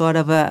the sort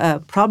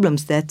of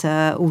problems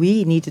that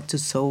we needed to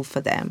solve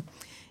for them.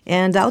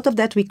 And out of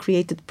that, we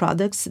created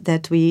products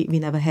that we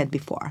never had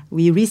before.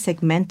 We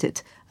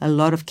resegmented a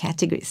lot of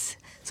categories.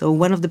 So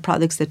one of the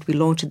products that we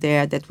launched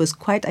there that was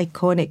quite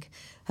iconic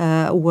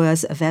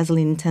was a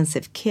Vaseline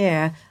intensive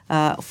care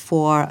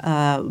for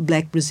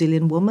Black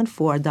Brazilian women,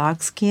 for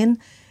dark skin.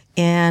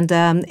 And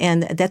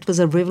that was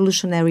a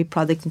revolutionary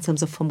product in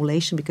terms of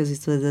formulation because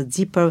it was a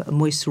deeper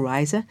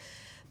moisturizer.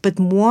 But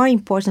more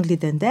importantly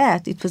than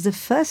that, it was the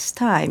first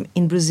time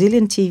in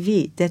Brazilian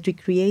TV that we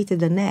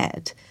created an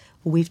ad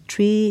with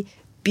 3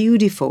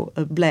 beautiful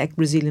Black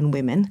Brazilian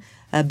women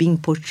being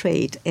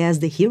portrayed as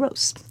the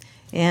heroes.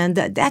 And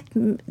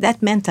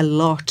that meant a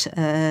lot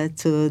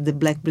to the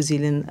Black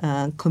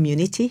Brazilian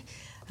community.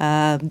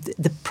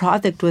 The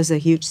product was a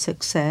huge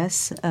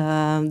success.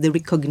 The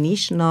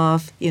recognition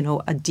of,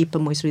 a deeper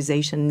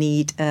moisturization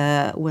need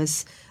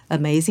was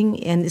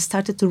amazing, and it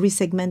started to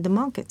resegment the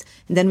market.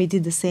 And then we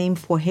did the same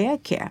for hair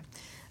care.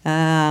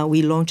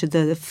 We launched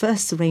the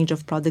first range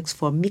of products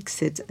for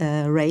mixed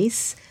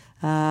race.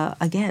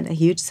 Again, a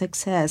huge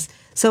success.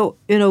 So,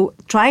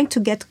 trying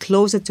to get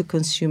closer to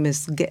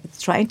consumers,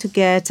 trying to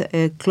get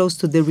close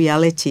to the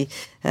reality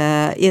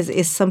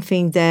is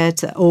something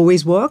that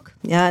always works.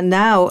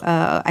 Now,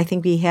 I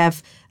think we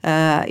have,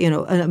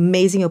 an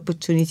amazing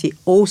opportunity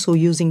also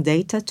using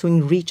data to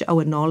enrich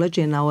our knowledge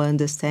and our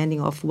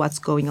understanding of what's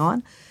going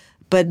on.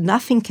 But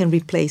nothing can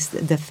replace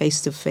the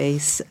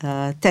face-to-face,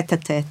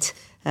 tete-a-tete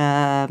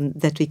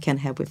that we can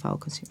have with our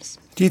consumers.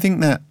 Do you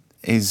think that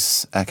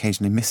is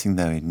occasionally missing,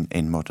 though,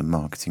 in modern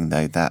marketing,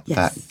 though, that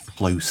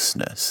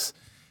closeness?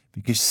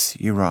 Because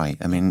you're right.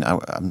 I mean,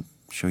 I'm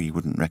sure you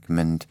wouldn't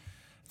recommend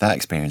that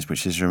experience,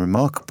 which is a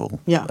remarkable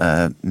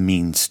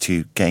means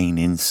to gain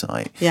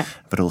insight,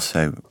 but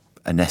also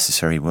a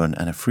necessary one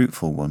and a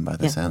fruitful one by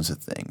the sounds of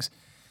things.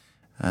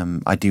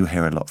 I do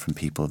hear a lot from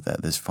people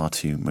that there's far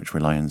too much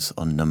reliance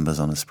on numbers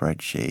on a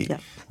spreadsheet. Yeah.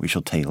 We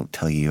shall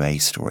tell you a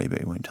story, but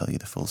we won't tell you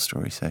the full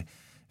story. So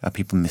are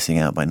people missing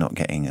out by not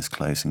getting as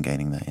close and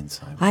gaining that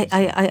insight?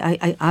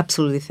 I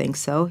absolutely think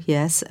so,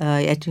 yes.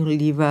 At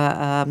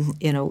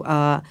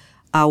Unilever,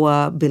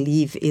 our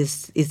belief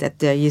is that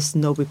there is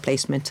no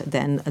replacement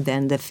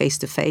than the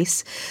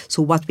face-to-face.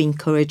 So what we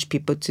encourage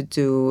people to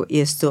do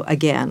is to,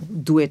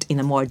 again, do it in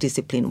a more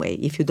disciplined way.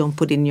 If you don't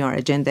put in your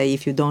agenda,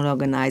 if you don't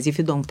organize, if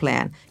you don't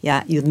plan,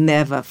 you'll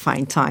never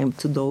find time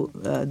to do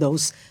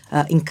those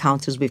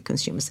encounters with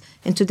consumers.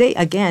 And today,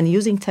 again,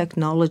 using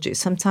technology,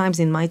 sometimes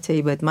in my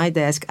table at my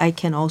desk, I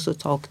can also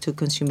talk to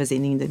consumers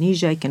in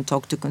Indonesia. I can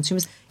talk to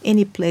consumers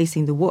any place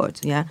in the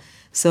world,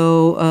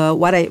 So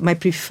my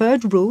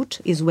preferred route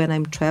is when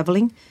I'm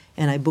traveling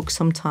and I book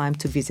some time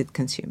to visit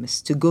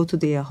consumers, to go to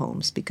their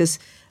homes. Because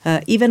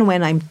even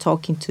when I'm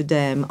talking to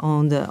them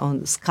on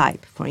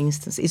Skype, for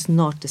instance, it's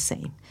not the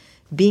same.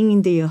 Being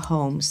in their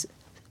homes,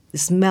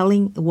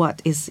 smelling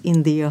what is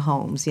in their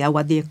homes,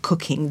 what they're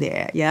cooking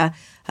there,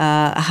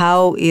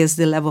 how is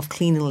the level of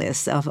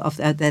cleanliness of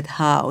that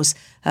house,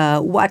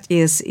 what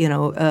is,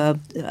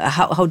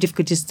 how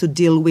difficult it is to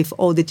deal with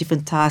all the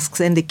different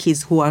tasks and the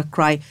kids who are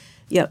crying.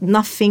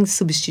 Nothing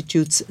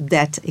substitutes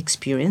that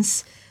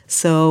experience.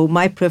 So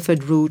my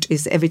preferred route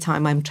is every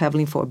time I'm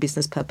traveling for a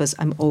business purpose,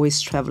 I'm always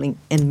traveling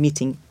and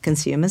meeting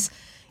consumers.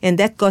 And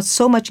that got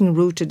so much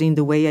enrooted in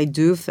the way I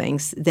do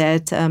things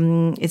that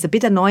it's a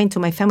bit annoying to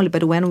my family.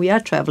 But when we are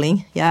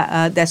traveling,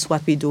 that's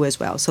what we do as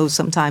well. So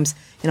sometimes,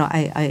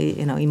 I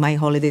in my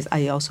holidays,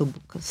 I also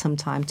book some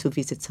time to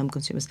visit some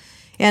consumers.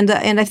 And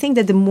I think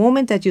that the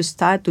moment that you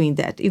start doing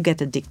that, you get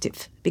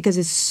addictive because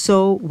it's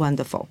so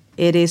wonderful.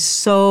 It is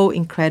so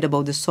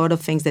incredible, the sort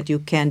of things that you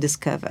can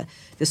discover,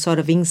 the sort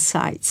of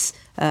insights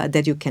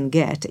that you can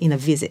get in a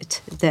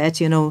visit that,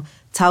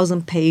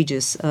 1,000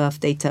 pages of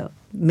data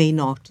may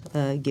not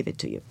give it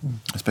to you.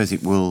 I suppose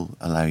it will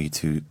allow you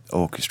to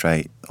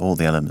orchestrate all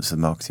the elements of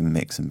the marketing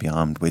mix and be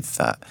armed with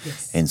that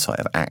insight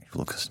of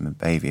actual customer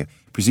behaviour.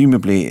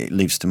 Presumably it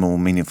leads to more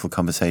meaningful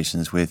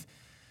conversations with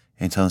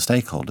internal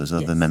stakeholders,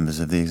 other members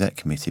of the exec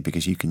committee,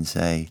 because you can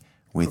say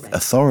with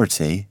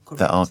authority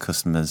that our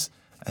customers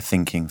are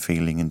thinking,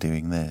 feeling and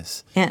doing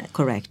this. Yeah,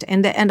 correct.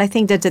 And I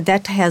think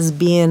that has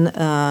been,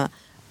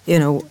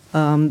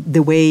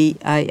 the way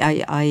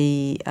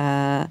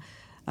I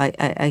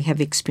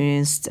have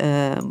experienced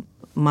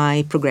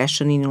my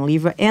progression in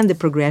Unilever and the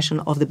progression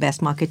of the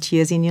best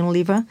marketeers in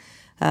Unilever.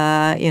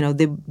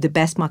 The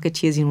best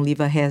marketeers in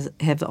Unilever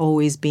have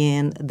always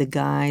been the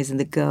guys and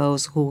the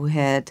girls who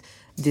had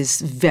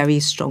this very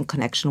strong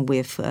connection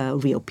with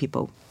real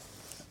people.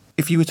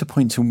 If you were to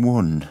point to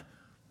one,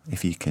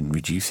 if you can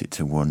reduce it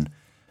to one,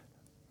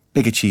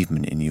 big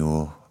achievement in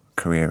your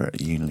career at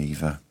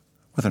Unilever,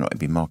 whether or not it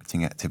be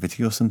marketing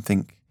activity or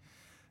something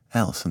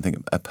else,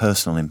 a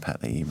personal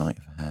impact that you might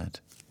have had,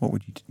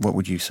 what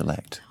would you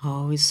select?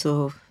 Oh,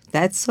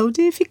 that's so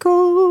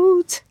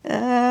difficult.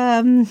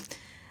 Can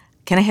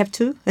I have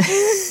two?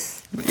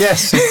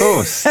 Yes, of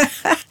course.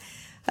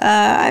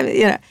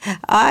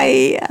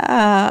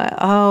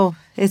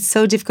 It's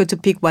so difficult to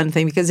pick one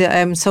thing because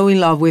I'm so in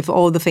love with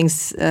all the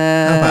things.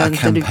 How about a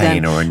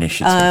campaign or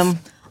initiative?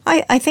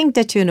 I think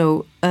that,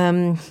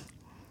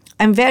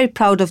 I'm very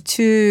proud of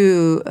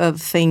two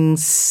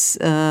things.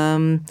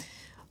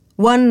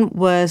 One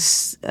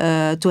was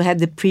to have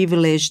the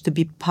privilege to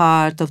be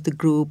part of the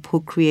group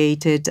who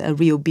created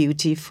Real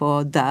Beauty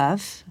for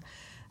Dove.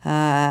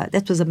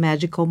 That was a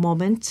magical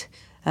moment.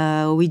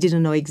 We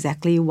didn't know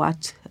exactly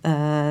what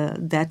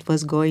that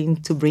was going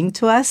to bring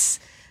to us,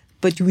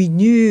 but we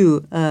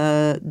knew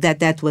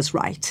that was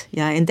right.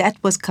 Yeah, and that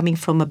was coming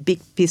from a big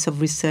piece of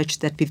research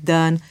that we've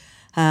done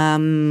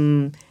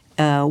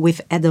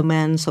with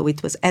Edelman. So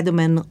it was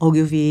Edelman,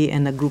 Ogilvy,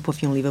 and a group of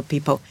Unilever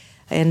people.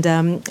 And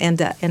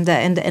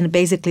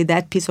basically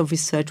that piece of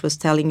research was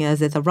telling us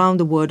that around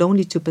the world,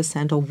 only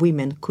 2% of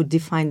women could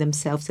define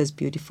themselves as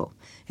beautiful.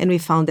 And we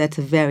found that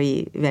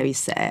very, very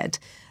sad.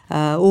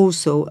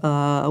 Almost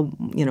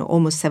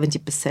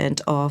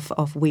 70%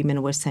 of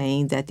women were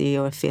saying that they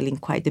were feeling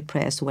quite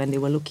depressed when they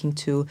were looking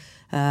to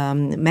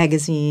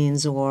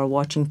magazines or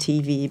watching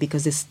TV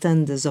because the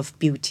standards of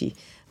beauty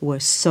were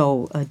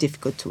so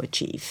difficult to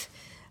achieve.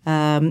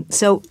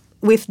 So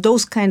with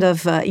those kind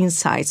of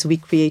insights, we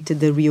created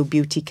the Real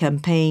Beauty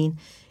campaign,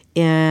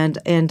 and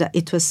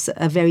it was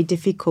a very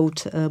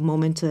difficult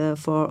moment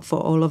for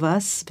all of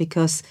us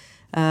because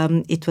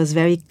it was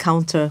very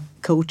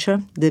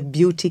counter-culture. The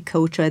beauty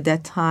culture at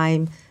that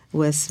time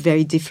was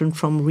very different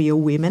from real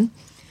women.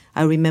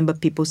 I remember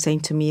people saying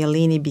to me,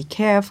 Aline, be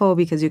careful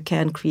because you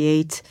can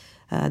create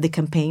the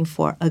campaign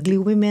for ugly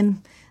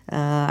women.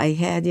 I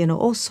had,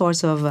 all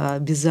sorts of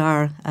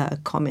bizarre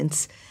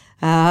comments.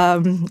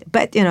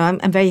 But,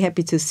 I'm very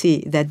happy to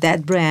see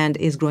that brand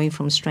is growing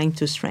from strength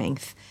to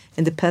strength.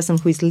 And the person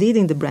who is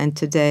leading the brand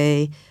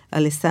today,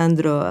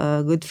 Alessandro,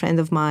 a good friend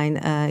of mine,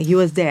 he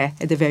was there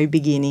at the very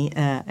beginning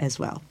as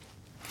well.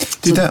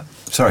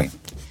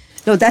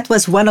 No, that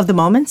was one of the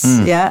moments,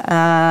 yeah.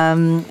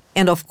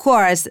 And of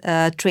course,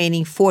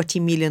 training 40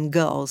 million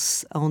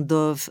girls on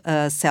Dove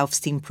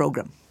self-esteem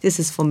program. This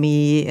is for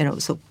me,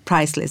 so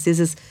priceless. This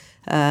is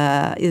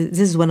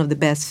one of the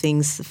best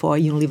things for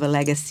Unilever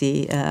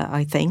legacy,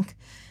 I think.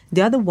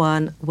 The other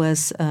one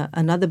was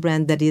another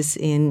brand that is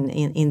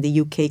in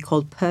the UK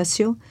called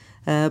Persil,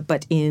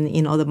 but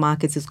in other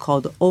markets it's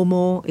called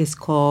Omo, it's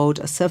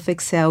called Surf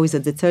Excel, is a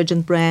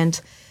detergent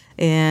brand.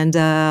 And,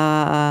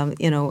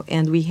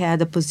 and we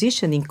had a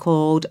positioning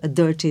called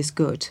Dirt is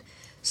Good.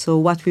 So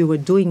what we were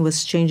doing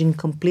was changing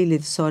completely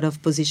the sort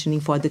of positioning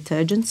for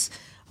detergents.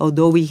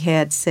 Although we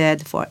had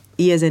said for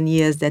years and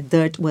years that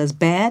dirt was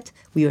bad,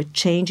 we were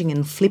changing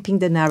and flipping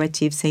the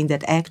narrative, saying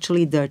that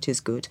actually dirt is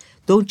good.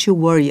 Don't you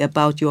worry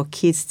about your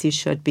kid's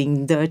T-shirt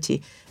being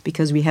dirty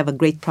because we have a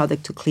great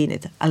product to clean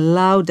it.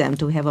 Allow them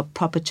to have a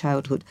proper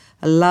childhood.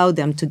 Allow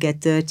them to get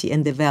dirty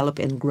and develop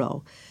and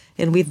grow.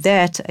 And with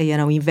that, we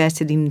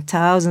invested in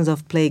thousands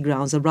of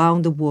playgrounds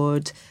around the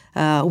world.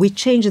 We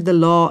changed the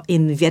law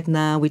in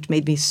Vietnam, which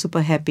made me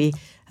super happy.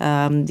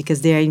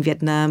 Because there in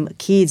Vietnam,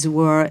 kids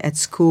were at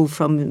school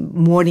from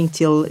morning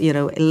till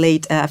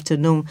late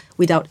afternoon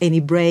without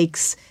any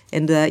breaks,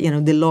 and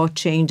the law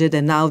changed,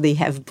 and now they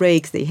have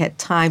breaks. They had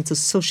time to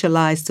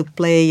socialize, to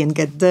play, and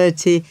get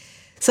dirty.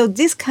 So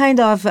this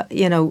kind of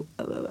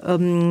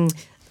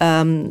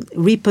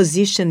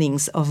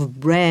repositionings of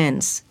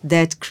brands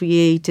that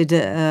created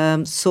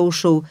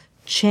social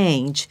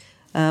change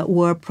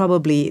were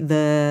probably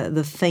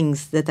the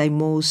things that I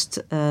most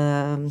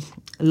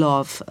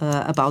love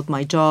about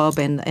my job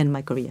and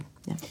my career.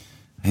 Yeah.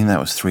 I think that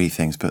was three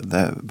things, but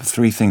the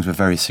three things were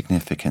very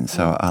significant,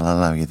 so I'll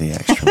allow you the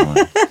extra one.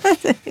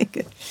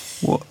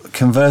 Well,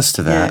 converse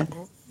to that,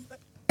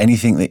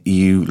 anything that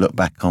you look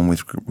back on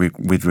with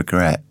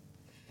regret?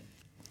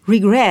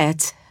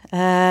 Regret?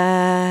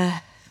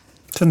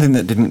 Something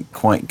that didn't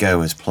quite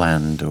go as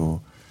planned,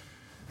 or...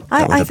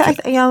 I thought,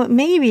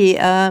 maybe.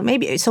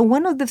 So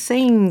one of the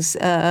things,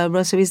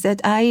 Russell, is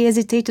that I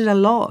hesitated a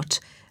lot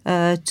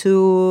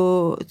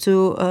to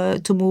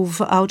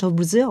move out of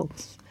Brazil.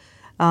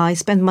 I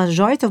spent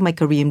majority of my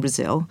career in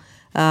Brazil,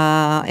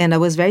 and I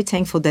was very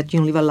thankful that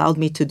Unilever allowed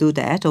me to do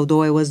that.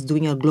 Although I was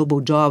doing a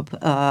global job,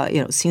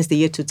 since the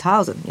year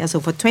 2000. Yeah, so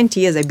for 20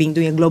 years I've been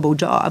doing a global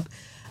job,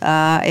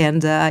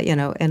 and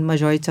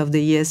majority of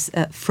the years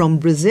from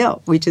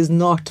Brazil, which is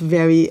not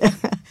very.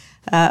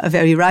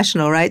 Very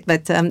rational, right?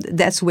 But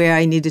that's where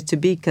I needed to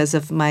be because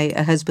of my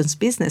husband's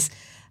business.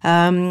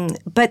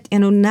 But,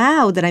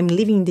 now that I'm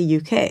living in the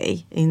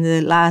UK in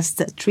the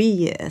last 3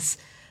 years,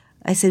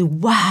 I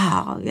said,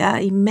 wow, yeah,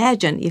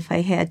 imagine if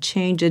I had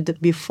changed it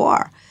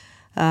before.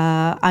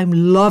 I'm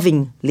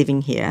loving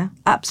living here,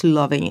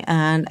 absolutely loving.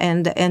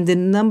 And the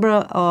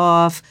number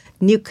of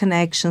new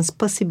connections,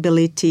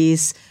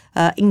 possibilities,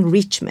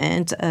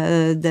 enrichment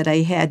that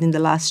I had in the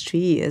last 3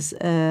 years,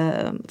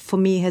 for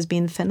me has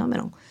been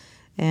phenomenal.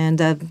 And,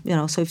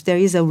 so if there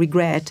is a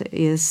regret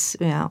is,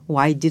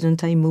 why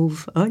didn't I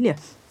move earlier?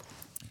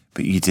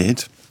 But you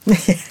did.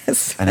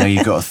 Yes. I know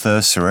you got a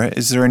thirst for it.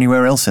 Is there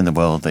anywhere else in the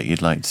world that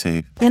you'd like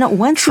to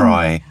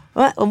try?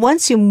 Well,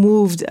 once you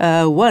moved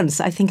once,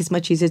 I think it's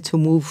much easier to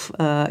move,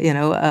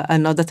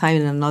 another time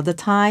and another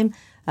time.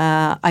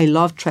 I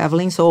love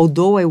traveling. So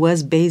although I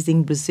was based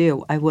in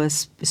Brazil, I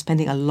was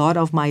spending a lot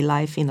of my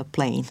life in a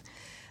plane.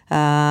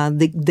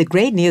 The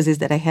great news is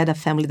that I had a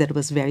family that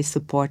was very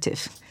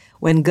supportive.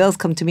 When girls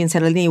come to me and say,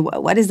 Aline,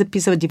 what is the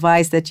piece of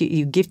advice that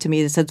you give to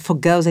me? I said, for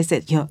girls, I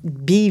said,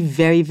 be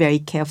very, very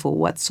careful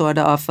what sort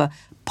of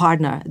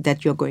partner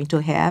that you're going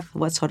to have,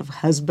 what sort of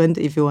husband,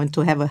 if you want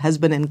to have a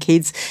husband and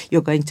kids,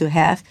 you're going to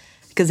have.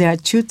 Because there are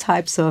two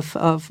types of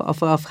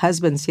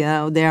husbands.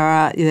 There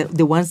are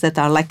the ones that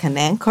are like an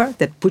anchor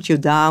that put you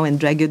down and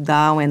drag you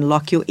down and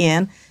lock you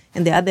in.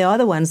 And there are the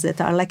other ones that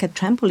are like a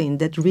trampoline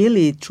that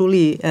really,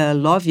 truly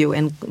love you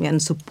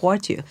and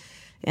support you.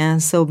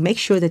 And so make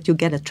sure that you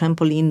get a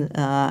trampoline,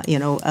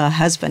 a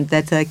husband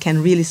that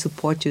can really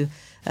support you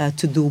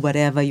to do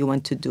whatever you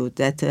want to do,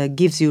 that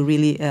gives you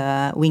really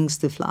wings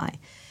to fly.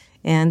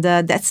 And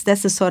that's the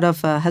sort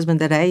of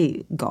husband that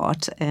I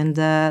got. And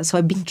so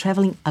I've been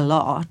traveling a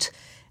lot.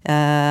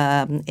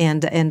 And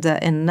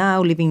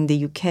now living in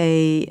the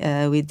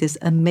UK with this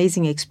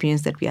amazing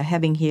experience that we are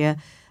having here,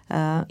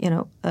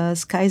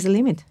 sky's the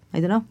limit. I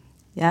don't know.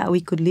 Yeah, we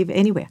could live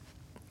anywhere.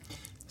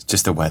 It's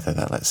just the weather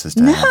that lets us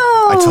down. No,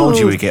 I told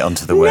you we'd get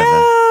onto the weather.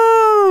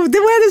 No, the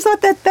weather's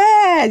not that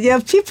bad. Yeah,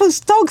 people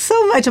talk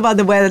so much about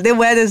the weather. The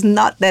weather's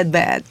not that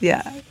bad.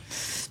 Yeah.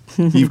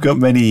 You've got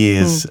many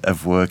years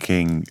of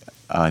working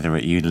either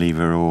at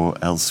Unilever or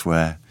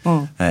elsewhere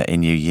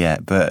in you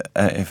yet. But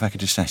if I could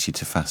just ask you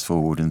to fast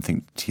forward and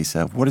think to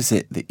yourself, what is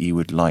it that you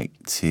would like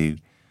to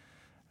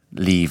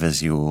leave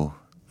as your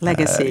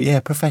legacy?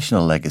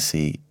 Professional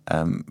legacy.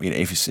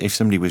 If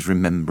somebody was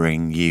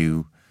remembering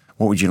you,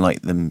 what would you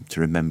like them to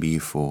remember you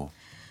for?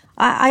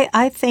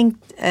 I think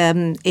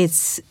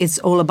it's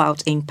all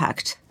about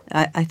impact.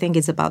 I think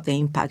it's about the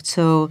impact.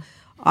 So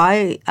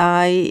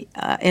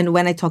and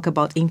when I talk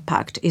about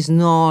impact, it's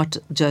not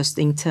just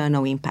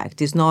internal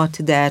impact. It's not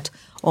that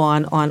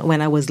on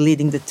when I was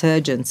leading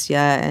detergents,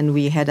 and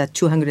we had a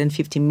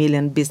 250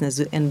 million business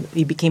and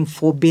we became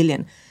 4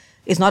 billion.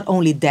 It's not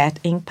only that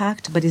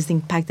impact, but it's the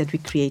impact that we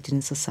create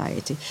in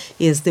society.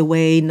 It's the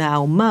way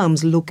now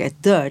moms look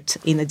at dirt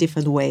in a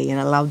different way and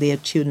allow their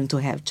children to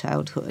have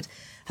childhood.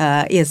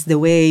 It's the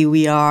way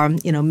we are,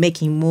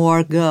 making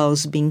more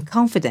girls being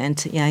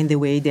confident in the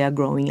way they are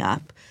growing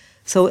up.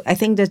 So I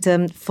think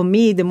that for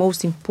me, the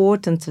most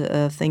important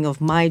thing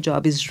of my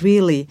job is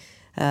really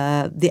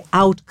the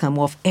outcome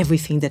of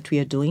everything that we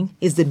are doing,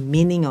 is the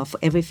meaning of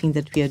everything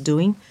that we are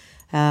doing.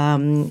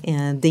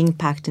 And the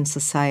impact in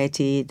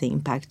society, the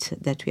impact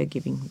that we are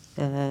giving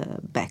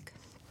back.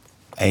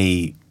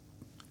 A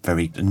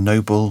very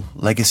noble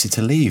legacy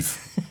to leave.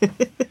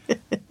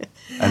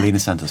 Aline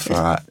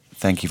Santos-Farrat,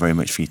 thank you very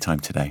much for your time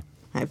today.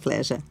 My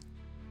pleasure.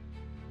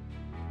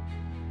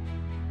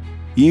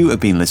 You have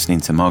been listening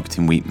to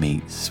Marketing Week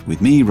Meets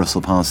with me,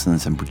 Russell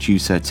Parsons, and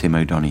producer Tim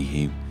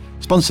O'Donoghue,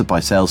 sponsored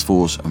by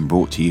Salesforce and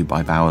brought to you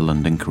by Bauer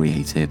London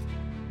Creative.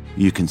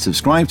 You can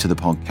subscribe to the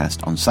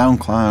podcast on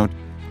SoundCloud,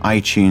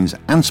 iTunes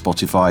and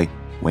Spotify,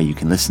 where you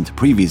can listen to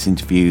previous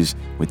interviews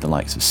with the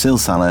likes of Sil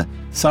Saller,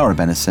 Sarah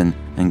Bennison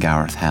and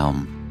Gareth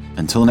Helm.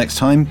 Until next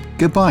time,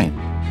 goodbye.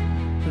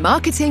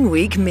 Marketing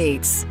Week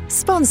Meets,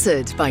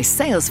 sponsored by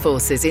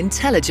Salesforce's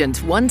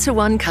intelligent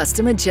one-to-one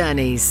customer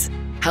journeys,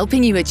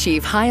 helping you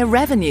achieve higher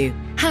revenue,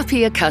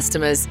 happier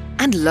customers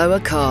and lower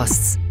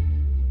costs.